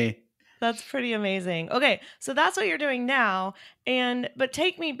pinch me. That's pretty amazing. Okay, so that's what you're doing now. But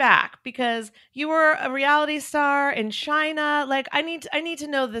take me back, because you were a reality star in China. Like, I need to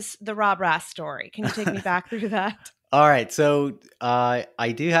know the Rob Rast story. Can you take me back through that? All right. So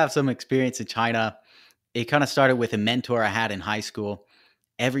I do have some experience in China. It kind of started with a mentor I had in high school.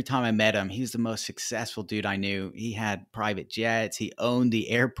 Every time I met him, he was the most successful dude I knew. He had private jets. He owned the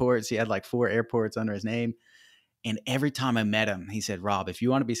airports. He had like 4 airports under his name. And every time I met him, he said, Rob, if you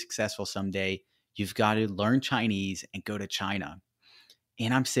want to be successful someday, You've got to learn Chinese and go to China.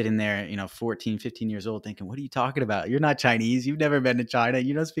 And I'm sitting there, 14, 15 years old thinking, what are you talking about? You're not Chinese. You've never been to China.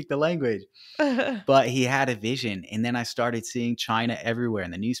 You don't speak the language. But he had a vision. And then I started seeing China everywhere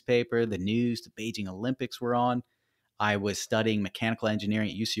in the newspaper, the news, the Beijing Olympics were on. I was studying mechanical engineering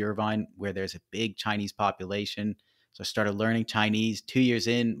at UC Irvine, where there's a big Chinese population. So I started learning Chinese. 2 years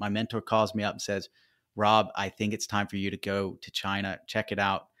in, my mentor calls me up and says, Rob, I think it's time for you to go to China. Check it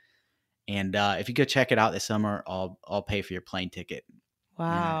out. And if you go check it out this summer, I'll pay for your plane ticket.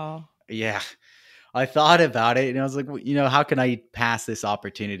 Wow. Yeah. I thought about it and I was like, how can I pass this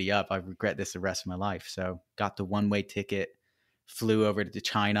opportunity up? I regret this the rest of my life. So got the one-way ticket, flew over to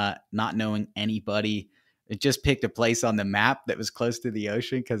China, not knowing anybody. It just picked a place on the map that was close to the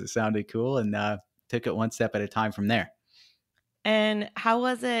ocean because it sounded cool, and took it one step at a time from there. And how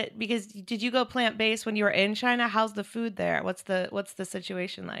was it? Because did you go plant-based when you were in China? How's the food there? What's the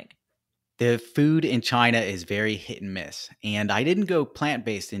situation like? The food in China is very hit and miss. And I didn't go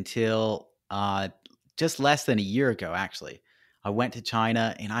plant-based until just less than a year ago, actually. I went to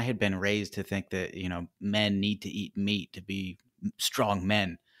China and I had been raised to think that, men need to eat meat to be strong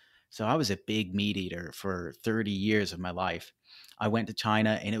men. So I was a big meat eater for 30 years of my life. I went to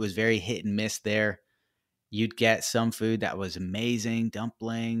China and it was very hit and miss there. You'd get some food that was amazing,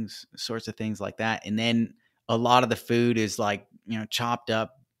 dumplings, sorts of things like that. And then a lot of the food is like, chopped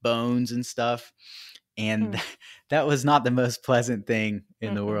up bones and stuff. And that was not the most pleasant thing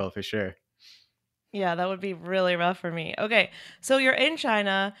in the world for sure. Yeah, that would be really rough for me. Okay, so you're in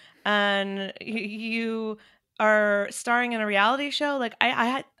China and you are starring in a reality show. Like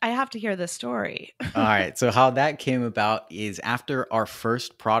I have to hear this story. All right. So how that came about is after our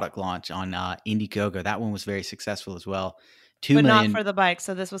first product launch on Indiegogo. That one was very successful as well. But not for the bike.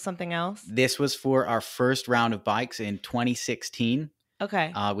 So this was something else? This was for our first round of bikes in 2016.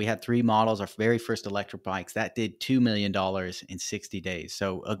 Okay. We had 3 models, our very first electric bikes. That did $2 million in 60 days.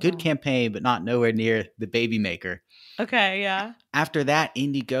 So a good campaign, but not nowhere near the baby maker. Okay, yeah. After that,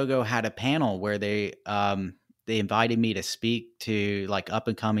 Indiegogo had a panel where they invited me to speak to like up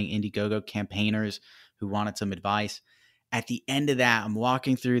and coming Indiegogo campaigners who wanted some advice. At the end of that, I'm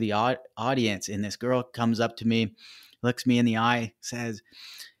walking through the audience and this girl comes up to me, looks me in the eye, says,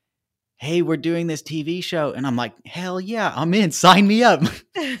 hey, we're doing this TV show. And I'm like, hell yeah, I'm in, sign me up.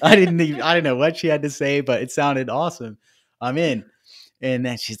 I didn't know what she had to say, but it sounded awesome. I'm in. And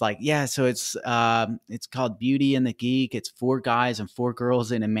then she's like, yeah, so it's called Beauty and the Geek. It's 4 guys and 4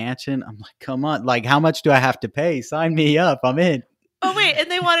 girls in a mansion. I'm like, come on. Like, how much do I have to pay? Sign me up. I'm in. Oh, wait.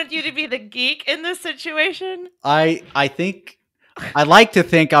 And they wanted you to be the geek in this situation? I like to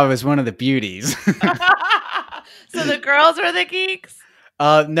think I was one of the beauties. So the girls were the geeks?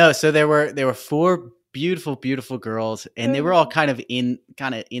 No. So there were 4 beautiful, beautiful girls, and they were all kind of in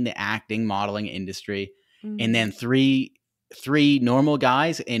the acting, modeling industry. And then three normal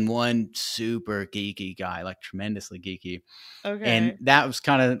guys and 1 super geeky guy, like tremendously geeky. Okay. And that was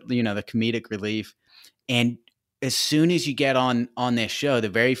kind of, the comedic relief. And as soon as you get on this show, the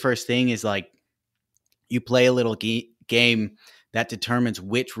very first thing is like, you play a little game that determines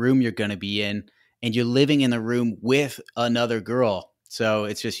which room you're going to be in. And you're living in the room with another girl. So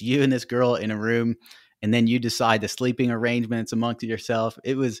it's just you and this girl in a room. And then you decide the sleeping arrangements amongst yourself.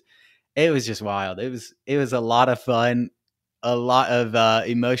 It was just wild. It was a lot of fun. A lot of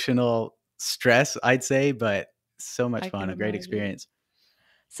emotional stress, I'd say, but so much fun, a great experience.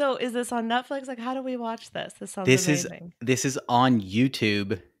 So is this on Netflix? Like, how do we watch this? This sounds amazing. This is on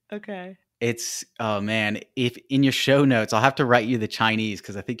YouTube. Okay. It's, oh man, if in your show notes, I'll have to write you the Chinese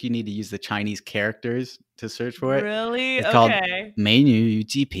because I think you need to use the Chinese characters to search for it. Really? It's okay. called 美女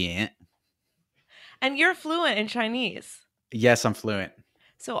纪片. And you're fluent in Chinese? Yes, I'm fluent.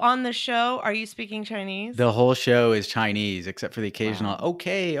 So on the show, are you speaking Chinese? The whole show is Chinese, except for the occasional,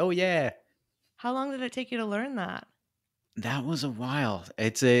 okay, oh yeah. How long did it take you to learn that? That was a while.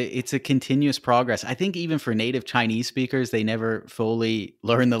 It's a continuous progress. I think even for native Chinese speakers, they never fully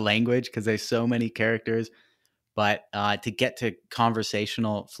learn the language because there's so many characters. But to get to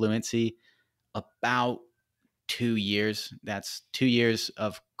conversational fluency, about 2 years. That's 2 years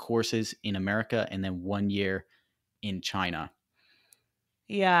of courses in America and then 1 year in China.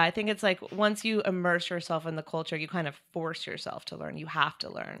 Yeah, I think it's like once you immerse yourself in the culture, you kind of force yourself to learn. You have to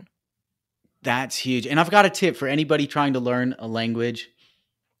learn. That's huge. And I've got a tip for anybody trying to learn a language.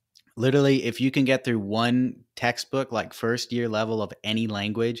 Literally, if you can get through 1 textbook, like first year level of any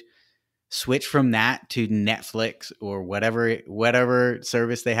language, switch from that to Netflix or whatever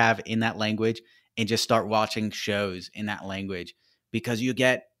service they have in that language and just start watching shows in that language, because you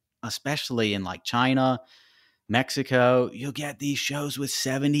get, especially in like China, Mexico, you'll get these shows with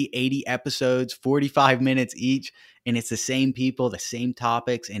 70, 80 episodes, 45 minutes each, and it's the same people, the same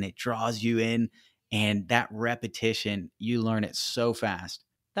topics, and it draws you in. And that repetition, you learn it so fast.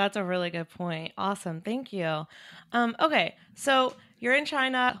 That's a really good point. Awesome. Thank you. Okay. So you're in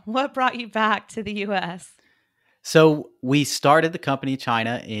China. What brought you back to the US? So we started the company in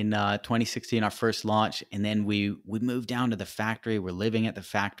China in 2016, our first launch, and then we moved down to the factory. We're living at the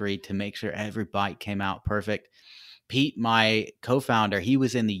factory to make sure every bike came out perfect. Pete, my co-founder, he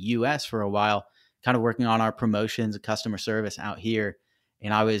was in the US for a while, kind of working on our promotions and customer service out here.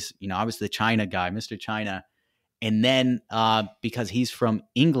 And I was the China guy, Mr. China. And then because he's from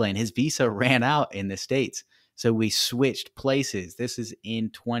England, his visa ran out in the States. So we switched places. This is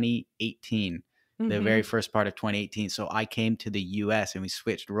in 2018, the very first part of 2018. So I came to the US and we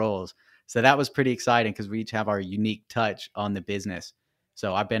switched roles. So that was pretty exciting because we each have our unique touch on the business.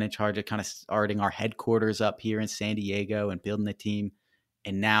 So I've been in charge of kind of starting our headquarters up here in San Diego and building the team.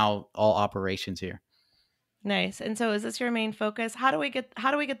 And now all operations here. Nice. And so is this your main focus? How do we get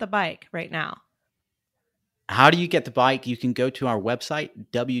the bike right now? How do you get the bike? You can go to our website,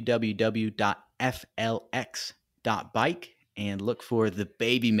 www.flx.bike, and look for the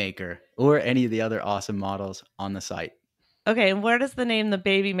Baby Maker or any of the other awesome models on the site. Okay, and where does the name the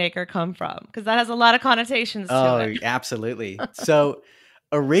Baby Maker come from? Because that has a lot of connotations to it. Oh, absolutely. So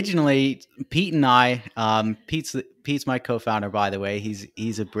originally, Pete and I, Pete's my co-founder, by the way.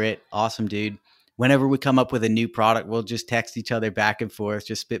 He's a Brit, awesome dude. Whenever we come up with a new product, we'll just text each other back and forth,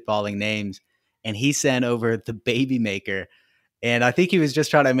 just spitballing names. And he sent over the Baby Maker. And I think he was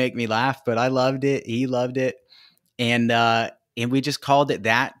just trying to make me laugh, but I loved it. He loved it. And we just called it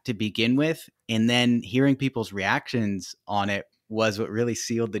that to begin with. And then hearing people's reactions on it was what really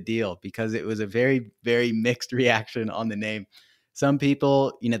sealed the deal, because it was a very, very mixed reaction on the name. Some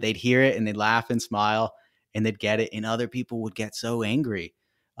people, they'd hear it and they'd laugh and smile and they'd get it. And other people would get so angry.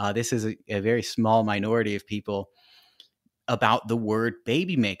 This is a very small minority of people about the word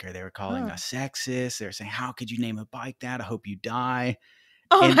Baby Maker. They were calling us sexist. They were saying, how could you name a bike that? I hope you die.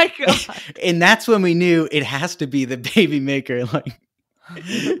 Oh my God. And that's when we knew it has to be the Baby Maker. Like,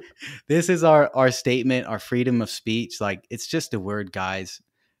 this is our statement, our freedom of speech. Like, it's just a word, guys.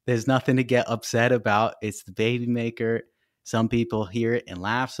 There's nothing to get upset about. It's the Baby Maker. Some people hear it and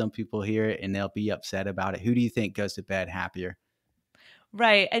laugh. Some people hear it and they'll be upset about it. Who do you think goes to bed happier?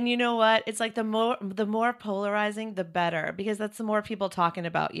 Right. And you know what? It's like the more polarizing, the better, because that's the more people talking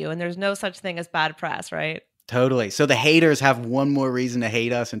about you. And there's no such thing as bad press, right? Totally. So the haters have one more reason to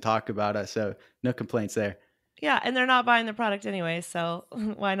hate us and talk about us. So no complaints there. Yeah. And they're not buying the product anyway. So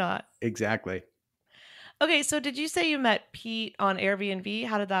why not? Exactly. Okay. So did you say you met Pete on Airbnb?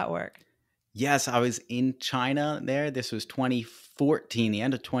 How did that work? Yes, I was in China there. This was 2014, the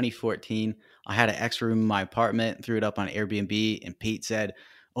end of 2014. I had an extra room in my apartment, threw it up on Airbnb, and Pete said,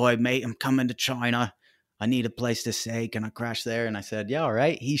 "Oh, mate, I'm coming to China. I need a place to stay. Can I crash there?" And I said, "Yeah, all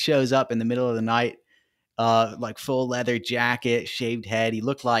right." He shows up in the middle of the night, like full leather jacket, shaved head. He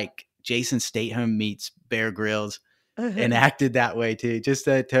looked like Jason Statham meets Bear Grylls and acted that way too. Just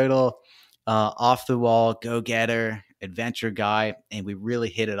a total off the wall, go-getter, adventure guy. And we really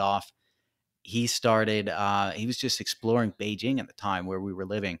hit it off. He started, he was just exploring Beijing at the time where we were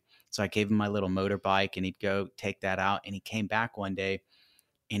living. So I gave him my little motorbike and he'd go take that out. And he came back one day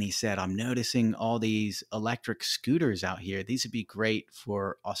and he said, "I'm noticing all these electric scooters out here. These would be great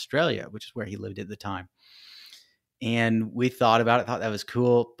for Australia," which is where he lived at the time. And we thought about it, thought that was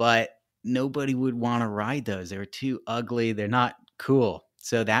cool, but nobody would want to ride those. They were too ugly. They're not cool.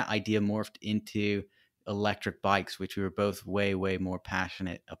 So that idea morphed into electric bikes, which we were both way, way more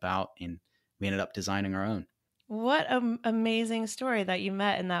passionate about. And we ended up designing our own. What an amazing story that you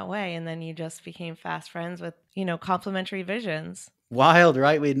met in that way. And then you just became fast friends with, complementary visions. Wild,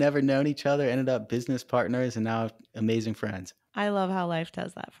 right? We'd never known each other, ended up business partners, and now amazing friends. I love how life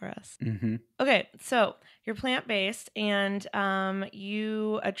does that for us. Mm-hmm. Okay, so you're plant-based and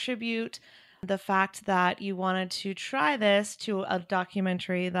you attribute the fact that you wanted to try this to a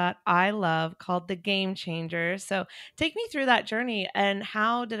documentary that I love called The Game Changer. So take me through that journey, and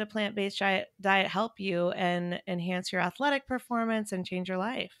how did a plant-based diet help you and enhance your athletic performance and change your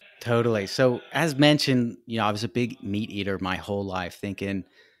life? Totally. So as mentioned, I was a big meat eater my whole life, thinking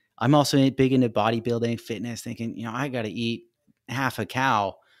I'm also big into bodybuilding, fitness, thinking, I got to eat half a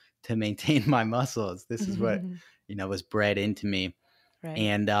cow to maintain my muscles. This is what, was bred into me. Right.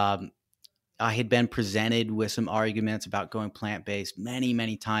 And I had been presented with some arguments about going plant-based many,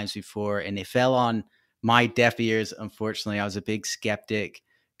 many times before, and they fell on my deaf ears. Unfortunately, I was a big skeptic,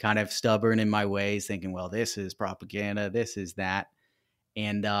 kind of stubborn in my ways, thinking, well, this is propaganda, this is that.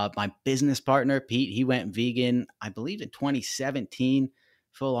 And my business partner, Pete, he went vegan, I believe in 2017,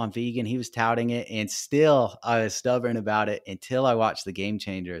 full on vegan. He was touting it. And still, I was stubborn about it until I watched The Game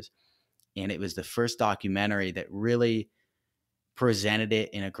Changers. And it was the first documentary that really presented it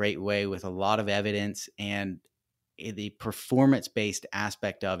in a great way with a lot of evidence. And the performance-based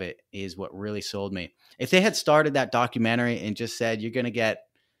aspect of it is what really sold me. If they had started that documentary and just said, this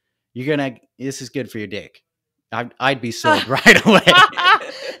is good for your dick, I'd be sold right away.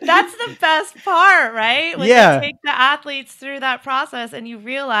 That's the best part, right? When Yeah. you take the athletes through that process and you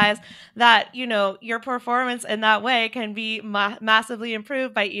realize that, your performance in that way can be massively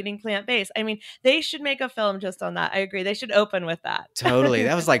improved by eating plant-based. I mean, they should make a film just on that. I agree. They should open with that. Totally.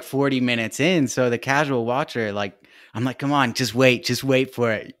 That was like 40 minutes in. So the casual watcher, I'm like, come on, just wait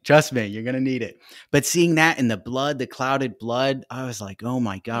for it. Trust me, you're going to need it. But seeing that in the blood, the clouded blood, I was like, oh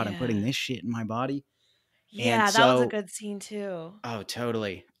my God, I'm putting this shit in my body. Yeah, And that was a so, good scene too. oh,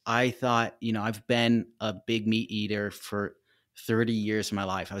 totally. I thought, I've been a big meat eater for 30 years of my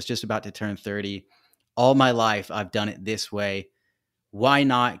life. I was just about to turn 30. All my life, I've done it this way. Why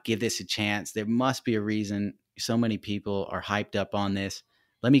not give this a chance? There must be a reason so many people are hyped up on this.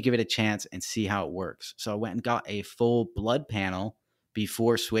 Let me give it a chance and see how it works. So I went and got a full blood panel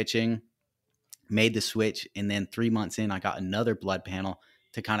before switching, made the switch, and then 3 months in, I got another blood panel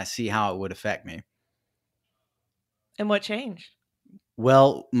to kind of see how it would affect me. And what changed?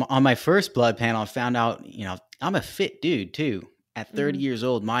 Well, on my first blood panel, I found out, I'm a fit dude too. At 30 years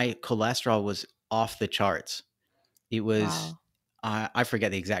old, my cholesterol was off the charts. It was, I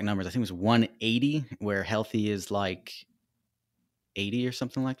forget the exact numbers. I think it was 180, where healthy is like 80 or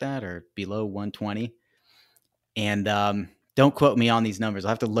something like that, or below 120. And don't quote me on these numbers. I'll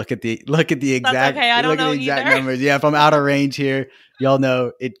have to look at the exact. That's okay. I don't know either. Numbers. Yeah, if I'm out of range here, y'all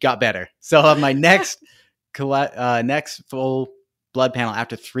know it got better. So on my next full blood panel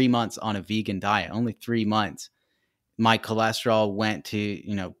after 3 months on a vegan diet, only 3 months, my cholesterol went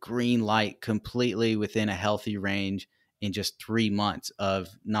to, green light, completely within a healthy range in just 3 months of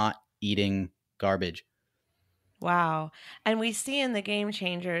not eating garbage. Wow. And we see in the Game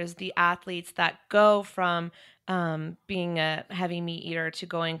Changers, the athletes that go from being a heavy meat eater to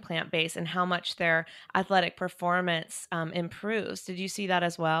going plant-based, and how much their athletic performance improves. Did you see that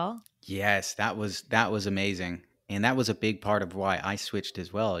as well? Yes, that was amazing. And that was a big part of why I switched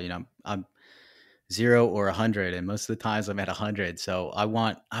as well. I'm 0 or 100, and most of the times I'm at 100. So I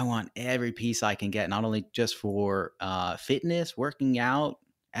want every piece I can get, not only just for fitness, working out,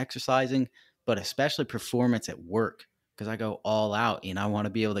 exercising, but especially performance at work, because I go all out and I want to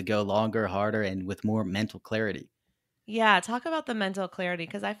be able to go longer, harder, and with more mental clarity. Yeah, talk about the mental clarity,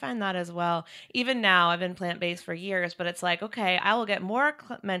 because I find that as well. Even now, I've been plant-based for years, but it's like, okay, I will get more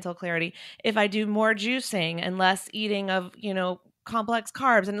mental clarity if I do more juicing and less eating of, complex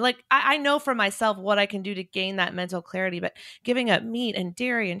carbs. And I know for myself what I can do to gain that mental clarity, but giving up meat and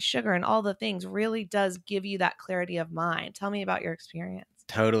dairy and sugar and all the things really does give you that clarity of mind. Tell me about your experience.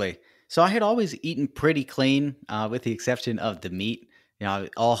 Totally. So I had always eaten pretty clean, with the exception of the meat.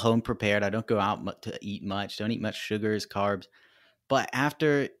 All home prepared. I don't go out to eat much. Don't eat much sugars, carbs. But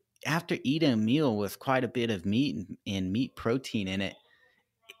after eating a meal with quite a bit of meat and meat protein in it,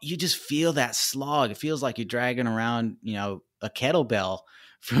 you just feel that slog. It feels like you're dragging around, a kettlebell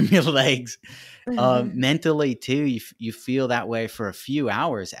from your legs. Mentally too, you feel that way for a few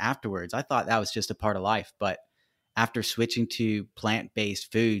hours afterwards. I thought that was just a part of life, but after switching to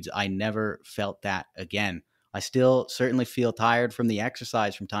plant-based foods, I never felt that again. I still certainly feel tired from the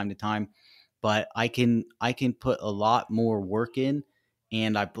exercise from time to time, but I can put a lot more work in,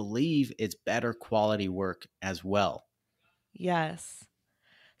 and I believe it's better quality work as well. Yes.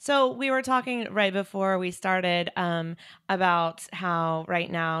 So we were talking right before we started about how right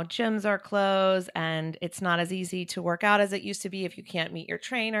now gyms are closed and it's not as easy to work out as it used to be if you can't meet your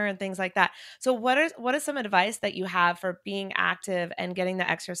trainer and things like that. So what is some advice that you have for being active and getting the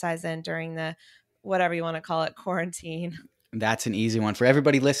exercise in during the, whatever you want to call it, quarantine? That's an easy one. For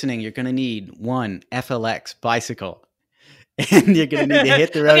everybody listening, you're going to need one FLX bicycle. And you're going to need to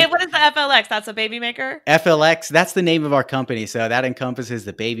hit the road. Okay, what is the FLX? That's a baby maker? FLX, that's the name of our company. So that encompasses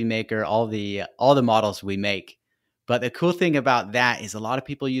the baby maker, all the models we make. But the cool thing about that is a lot of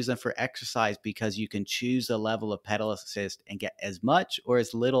people use them for exercise because you can choose the level of pedal assist and get as much or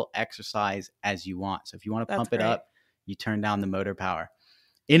as little exercise as you want. So if you want to pump it up, you turn down the motor power.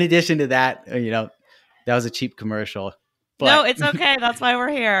 In addition to that, that was a cheap commercial. But, no, it's okay. That's why we're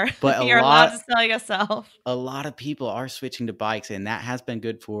here. But you're allowed to sell yourself. A lot of people are switching to bikes, and that has been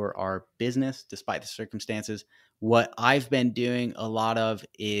good for our business despite the circumstances. What I've been doing a lot of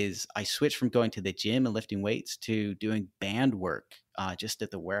is I switched from going to the gym and lifting weights to doing band work just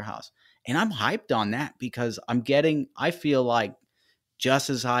at the warehouse. And I'm hyped on that because I feel like just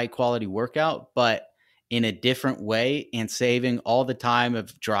as high quality workout, but in a different way and saving all the time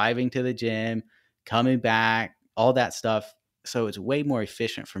of driving to the gym, coming back, all that stuff. So it's way more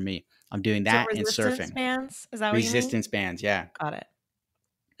efficient for me. I'm doing So that and resistance surfing. bands, is that what you mean? Resistance bands, yeah. Got it.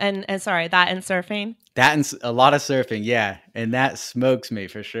 And sorry, that and surfing? That and a lot of surfing, yeah. And that smokes me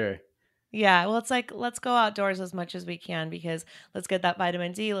for sure. Yeah, well, it's like let's go outdoors as much as we can because let's get that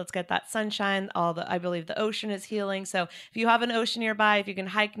vitamin D, let's get that sunshine. I believe the ocean is healing. So if you have an ocean nearby, if you can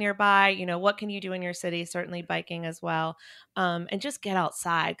hike nearby, what can you do in your city? Certainly biking as well, and just get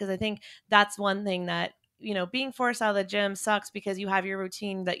outside because I think that's one thing that being forced out of the gym sucks because you have your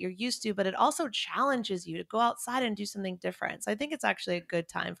routine that you're used to, but it also challenges you to go outside and do something different. So I think it's actually a good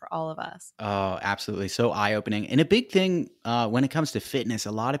time for all of us. Oh, absolutely. So eye-opening. And a big thing when it comes to fitness,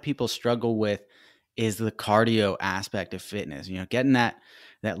 a lot of people struggle with is the cardio aspect of fitness. Getting that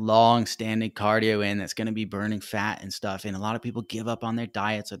long standing cardio in that's going to be burning fat and stuff. And a lot of people give up on their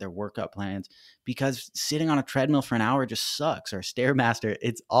diets or their workout plans because sitting on a treadmill for an hour just sucks, or a Stairmaster.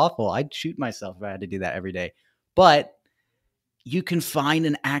 It's awful. I'd shoot myself if I had to do that every day. But you can find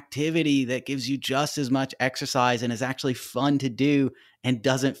an activity that gives you just as much exercise and is actually fun to do and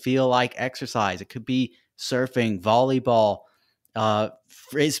doesn't feel like exercise. It could be surfing, volleyball,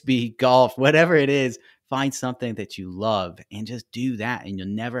 frisbee, golf, whatever it is. Find something that you love and just do that, and you'll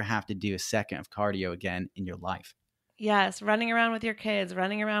never have to do a second of cardio again in your life. Yes, running around with your kids,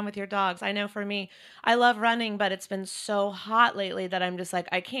 running around with your dogs. I know for me, I love running, but it's been so hot lately that I'm just like,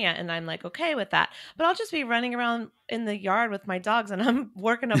 I can't. And I'm like, okay with that. But I'll just be running around in the yard with my dogs and I'm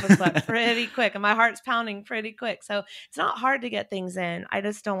working up a sweat pretty quick and my heart's pounding pretty quick. So it's not hard to get things in. I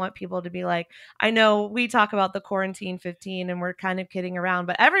just don't want people to be like, I know we talk about the quarantine 15 and we're kind of kidding around,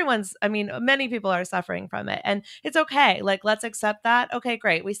 but many people are suffering from it and it's okay. Like, let's accept that. Okay,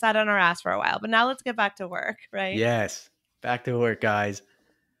 great. We sat on our ass for a while, but now let's get back to work, right? Yes. Back to work, guys.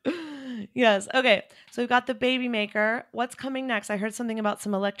 Yes. Okay. So we've got the baby maker. What's coming next? I heard something about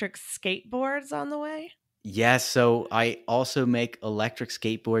some electric skateboards on the way. Yes. So I also make electric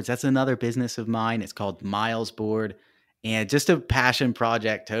skateboards. That's another business of mine. It's called Miles Board, and just a passion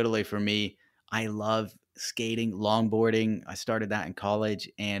project totally for me. I love skating, longboarding. I started that in college,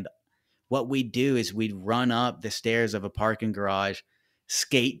 and what we'd do is we'd run up the stairs of a parking garage,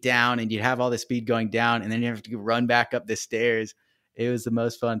 skate down, and you'd have all the speed going down, and then you have to run back up the stairs. It was the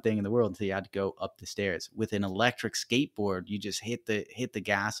most fun thing in the world until you had to go up the stairs. With an electric skateboard, you just hit the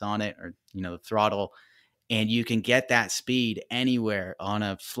gas on it, or the throttle, and you can get that speed anywhere on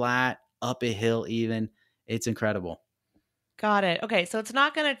a flat, up a hill even. It's incredible. Got it. Okay. So it's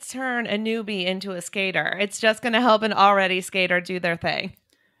not going to turn a newbie into a skater. It's just going to help an already skater do their thing.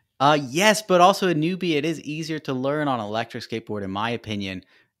 Yes, but also a newbie, it is easier to learn on an electric skateboard, in my opinion.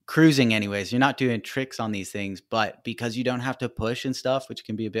 Cruising anyways, you're not doing tricks on these things, but because you don't have to push and stuff, which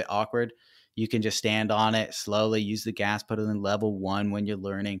can be a bit awkward, you can just stand on it slowly, use the gas, put it in level 1 when you're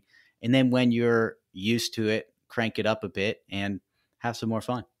learning. And then when you're used to it, crank it up a bit and have some more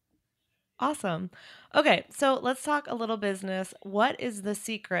fun. Awesome. Okay, so let's talk a little business. What is the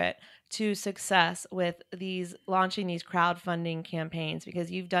secret to success with launching these crowdfunding campaigns?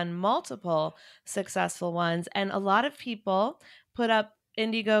 Because you've done multiple successful ones, and a lot of people put up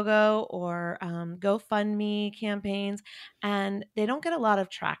Indiegogo or GoFundMe campaigns, and they don't get a lot of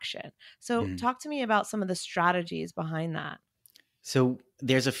traction. So talk to me about some of the strategies behind that. So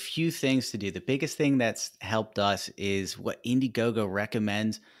there's a few things to do. The biggest thing that's helped us is what Indiegogo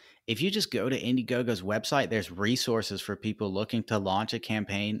recommends. If you just go to Indiegogo's website, there's resources for people looking to launch a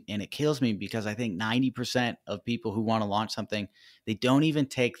campaign. And it kills me because I think 90% of people who want to launch something, they don't even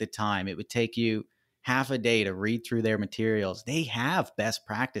take the time. It would take you half a day to read through their materials. They have best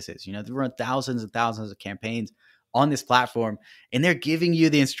practices. They run thousands and thousands of campaigns on this platform, and they're giving you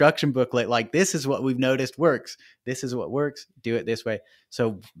the instruction booklet. Like, this is what we've noticed works. This is what works. Do it this way.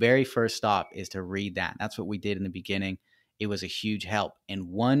 So very first stop is to read that. That's what we did in the beginning. It was a huge help. And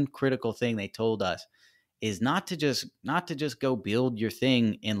one critical thing they told us is not to just go build your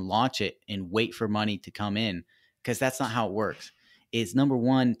thing and launch it and wait for money to come in, because that's not how it works. It's number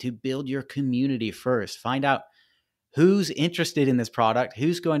one, to build your community first. Find out who's interested in this product,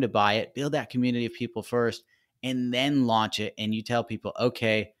 who's going to buy it, build that community of people first, and then launch it. And you tell people,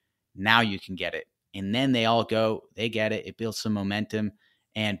 okay, now you can get it. And then they all go, they get it. It builds some momentum.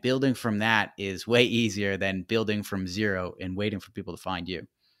 And building from that is way easier than building from zero and waiting for people to find you.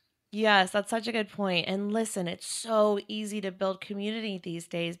 Yes, that's such a good point. And listen, it's so easy to build community these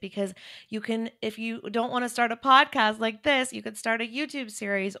days because you can, if you don't want to start a podcast like this, you could start a YouTube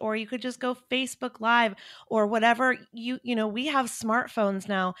series, or you could just go Facebook Live or whatever. We have smartphones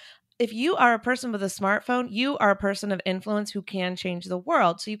now. If you are a person with a smartphone, you are a person of influence who can change the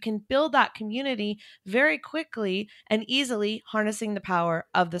world. So you can build that community very quickly and easily, harnessing the power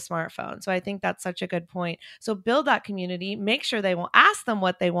of the smartphone. So I think that's such a good point. So build that community, make sure they will ask them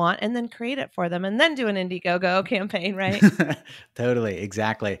what they want, and then create it for them, and then do an Indiegogo campaign, right? Totally,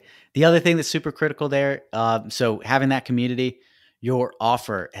 exactly. The other thing that's super critical there, so having that community, your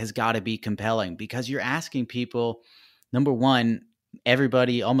offer has got to be compelling because you're asking people, number one,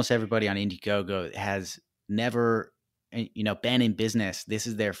 almost everybody on Indiegogo has never, been in business. This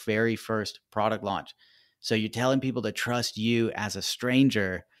is their very first product launch. So you're telling people to trust you as a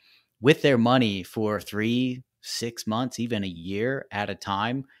stranger with their money for 3, 6 months, even a year at a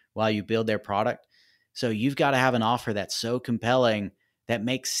time while you build their product. So you've got to have an offer that's so compelling that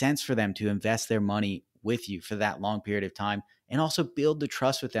makes sense for them to invest their money with you for that long period of time, and also build the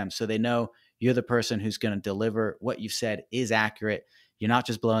trust with them so they know you're the person who's going to deliver what you've said is accurate. You're not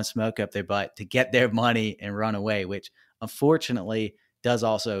just blowing smoke up their butt to get their money and run away, which unfortunately does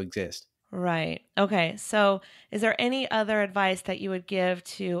also exist. Right. Okay. So, is there any other advice that you would give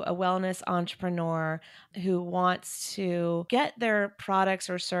to a wellness entrepreneur who wants to get their products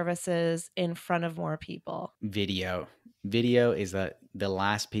or services in front of more people? Video is the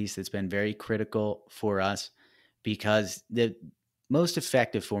last piece that's been very critical for us, because the most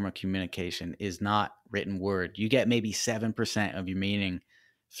effective form of communication is not written word. You get maybe 7% of your meaning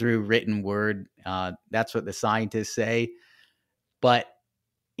through written word. That's what the scientists say. But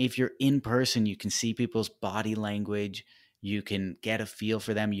if you're in person, you can see people's body language. You can get a feel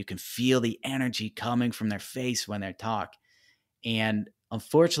for them. You can feel the energy coming from their face when they talk. And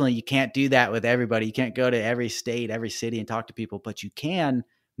unfortunately, you can't do that with everybody. You can't go to every state, every city and talk to people, but you can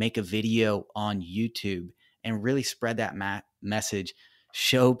make a video on YouTube and really spread that message,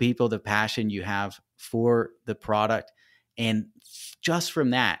 show people the passion you have for the product. And just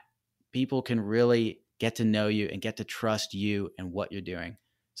from that, people can really get to know you and get to trust you and what you're doing.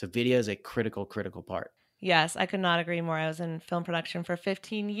 So video is a critical, critical part. Yes, I could not agree more. I was in film production for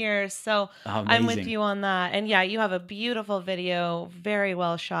 15 years, so I'm with Amazing. you on that. And yeah, you have a beautiful video, very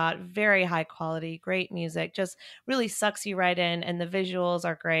well shot, very high quality, great music, just really sucks you right in. And the visuals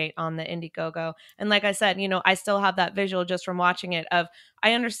are great on the Indiegogo. And like I said, I still have that visual just from watching it of,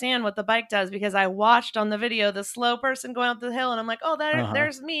 I understand what the bike does because I watched on the video the slow person going up the hill, and I'm like, oh,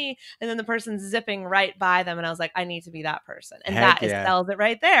 there's me. And then the person's zipping right by them. And I was like, I need to be that person. And Heck that yeah. sells it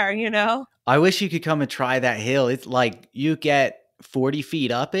right there, I wish you could come and try that hill. It's like you get 40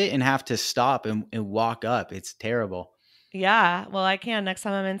 feet up it and have to stop and walk up. It's terrible. Yeah, well, I can next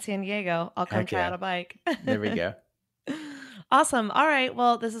time I'm in San Diego. I'll come Heck try yeah. out a bike. There we go. Awesome. All right.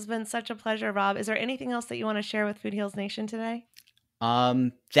 Well, this has been such a pleasure, Rob. Is there anything else that you want to share with Food Heals Nation today?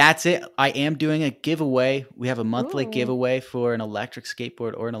 That's it. I am doing a giveaway. We have a monthly Ooh. giveaway for an electric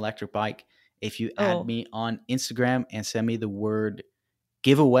skateboard or an electric bike. If you add me on Instagram and send me the word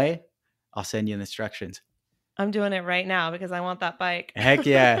giveaway, I'll send you the instructions. I'm doing it right now because I want that bike. Heck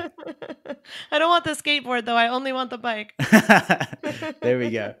yeah. I don't want the skateboard though. I only want the bike. There we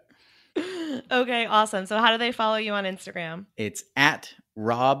go. Okay, awesome. So how do they follow you on Instagram? It's at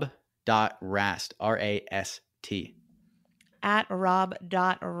rob.rast, R-A-S-T. At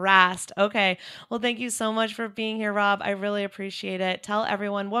rob.rast. Okay. Well, thank you so much for being here, Rob. I really appreciate it. Tell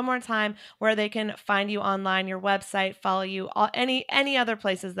everyone one more time where they can find you online, your website, follow you, any other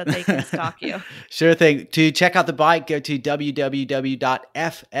places that they can stalk you. Sure thing. To check out the bike, go to www.flx.bike.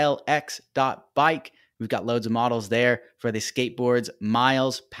 We've got loads of models there for the skateboards,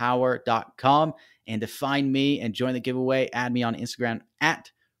 milespower.com. And to find me and join the giveaway, add me on Instagram at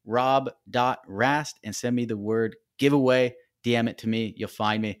rob.rast and send me the word giveaway. DM it to me. You'll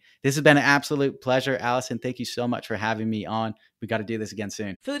find me. This has been an absolute pleasure, Allison. Thank you so much for having me on. We got to do this again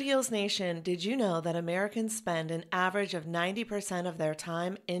soon. Food Heals Nation, did you know that Americans spend an average of 90% of their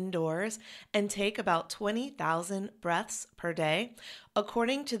time indoors and take about 20,000 breaths per day?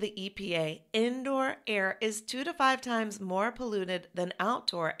 According to the EPA, indoor air is 2 to 5 times more polluted than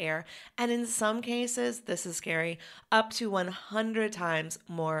outdoor air, and in some cases, this is scary, up to 100 times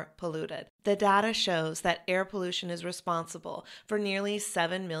more polluted. The data shows that air pollution is responsible for nearly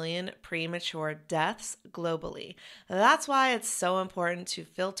 7 million premature deaths globally. That's why it's so important to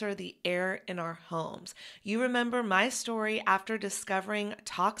filter the air in our homes. You remember my story after discovering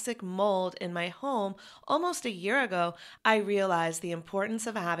toxic mold in my home almost a year ago. I realized the importance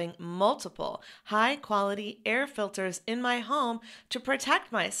of having multiple high-quality air filters in my home to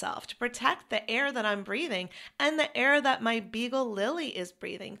protect myself, to protect the air that I'm breathing and the air that my beagle Lily is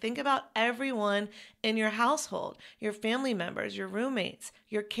breathing. Think about everyone in your household, your family members, your roommates,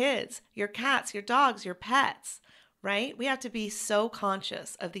 your kids, your cats, your dogs, your pets, right? We have to be so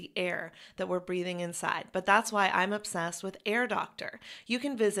conscious of the air that we're breathing inside. But that's why I'm obsessed with Air Doctor. You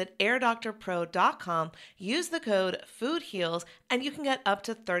can visit airdoctorpro.com, use the code FOODHEALS, and you can get up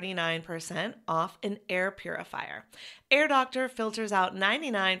to 39% off an air purifier. Air Doctor filters out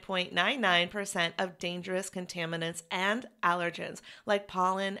 99.99% of dangerous contaminants and allergens like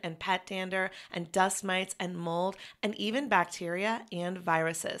pollen and pet dander and dust mites and mold and even bacteria and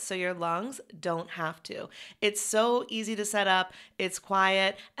viruses, so your lungs don't have to. It's so easy to set up, it's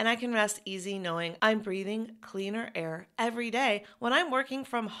quiet, and I can rest easy knowing I'm breathing cleaner air every day when I'm working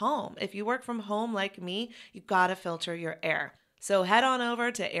from home. If you work from home like me, you gotta filter your air. So head on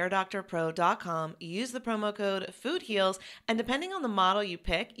over to airdoctorpro.com, use the promo code FOODHEALS, and depending on the model you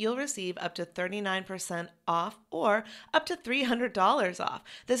pick, you'll receive up to 39% off or up to $300 off.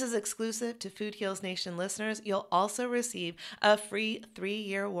 This is exclusive to Food Heals Nation listeners. You'll also receive a free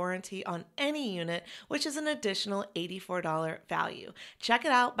 3-year warranty on any unit, which is an additional $84 value. Check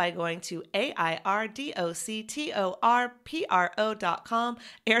it out by going to airdoctorpro.com,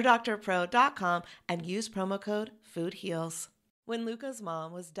 airdoctorpro.com, and use promo code FOODHEALS. When Luca's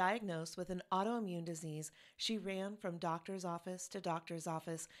mom was diagnosed with an autoimmune disease, she ran from doctor's office to doctor's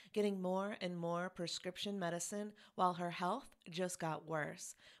office, getting more and more prescription medicine while her health just got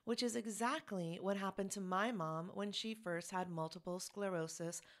worse, which is exactly what happened to my mom when she first had multiple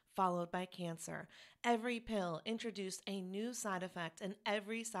sclerosis followed by cancer. Every pill introduced a new side effect, and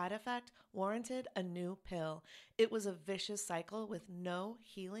every side effect warranted a new pill. It was a vicious cycle with no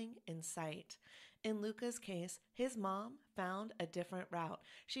healing in sight. In Luca's case, his mom found a different route.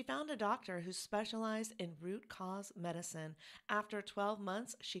 She found a doctor who specialized in root cause medicine. After 12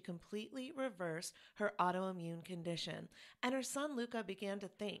 months, she completely reversed her autoimmune condition. And her son Luca began to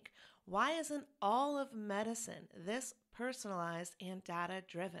think, why isn't all of medicine this personalized and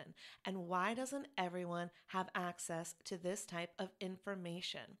data-driven? And why doesn't everyone have access to this type of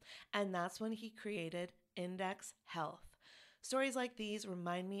information? And that's when he created Index Health. Stories like these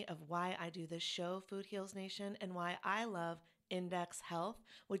remind me of why I do this show, Food Heals Nation, and why I love Index Health,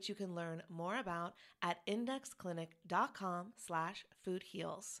 which you can learn more about at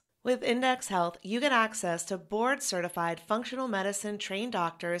indexclinic.com/foodheals. With Index Health, you get access to board-certified functional medicine trained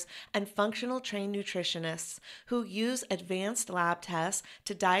doctors and functional trained nutritionists who use advanced lab tests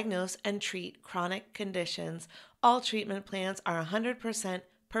to diagnose and treat chronic conditions. All treatment plans are 100%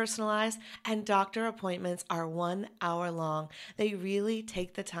 personalized, and doctor appointments are 1 hour long. They really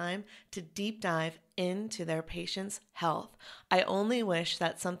take the time to deep dive into their patient's health. I only wish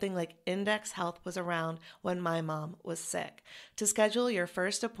that something like Index Health was around when my mom was sick. To schedule your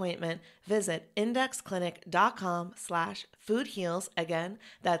first appointment, visit indexclinic.com/foodheals. Again,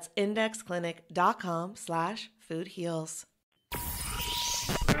 that's indexclinic.com/foodheals.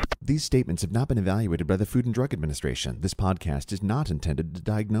 These statements have not been evaluated by the Food and Drug Administration. This podcast is not intended to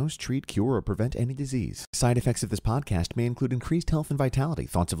diagnose, treat, cure, or prevent any disease. Side effects of this podcast may include increased health and vitality,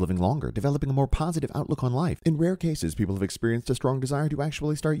 thoughts of living longer, developing a more positive outlook on life. In rare cases, people have experienced a strong desire to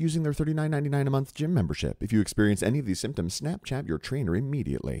actually start using their $39.99 a month gym membership. If you experience any of these symptoms, Snapchat your trainer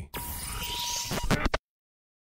immediately.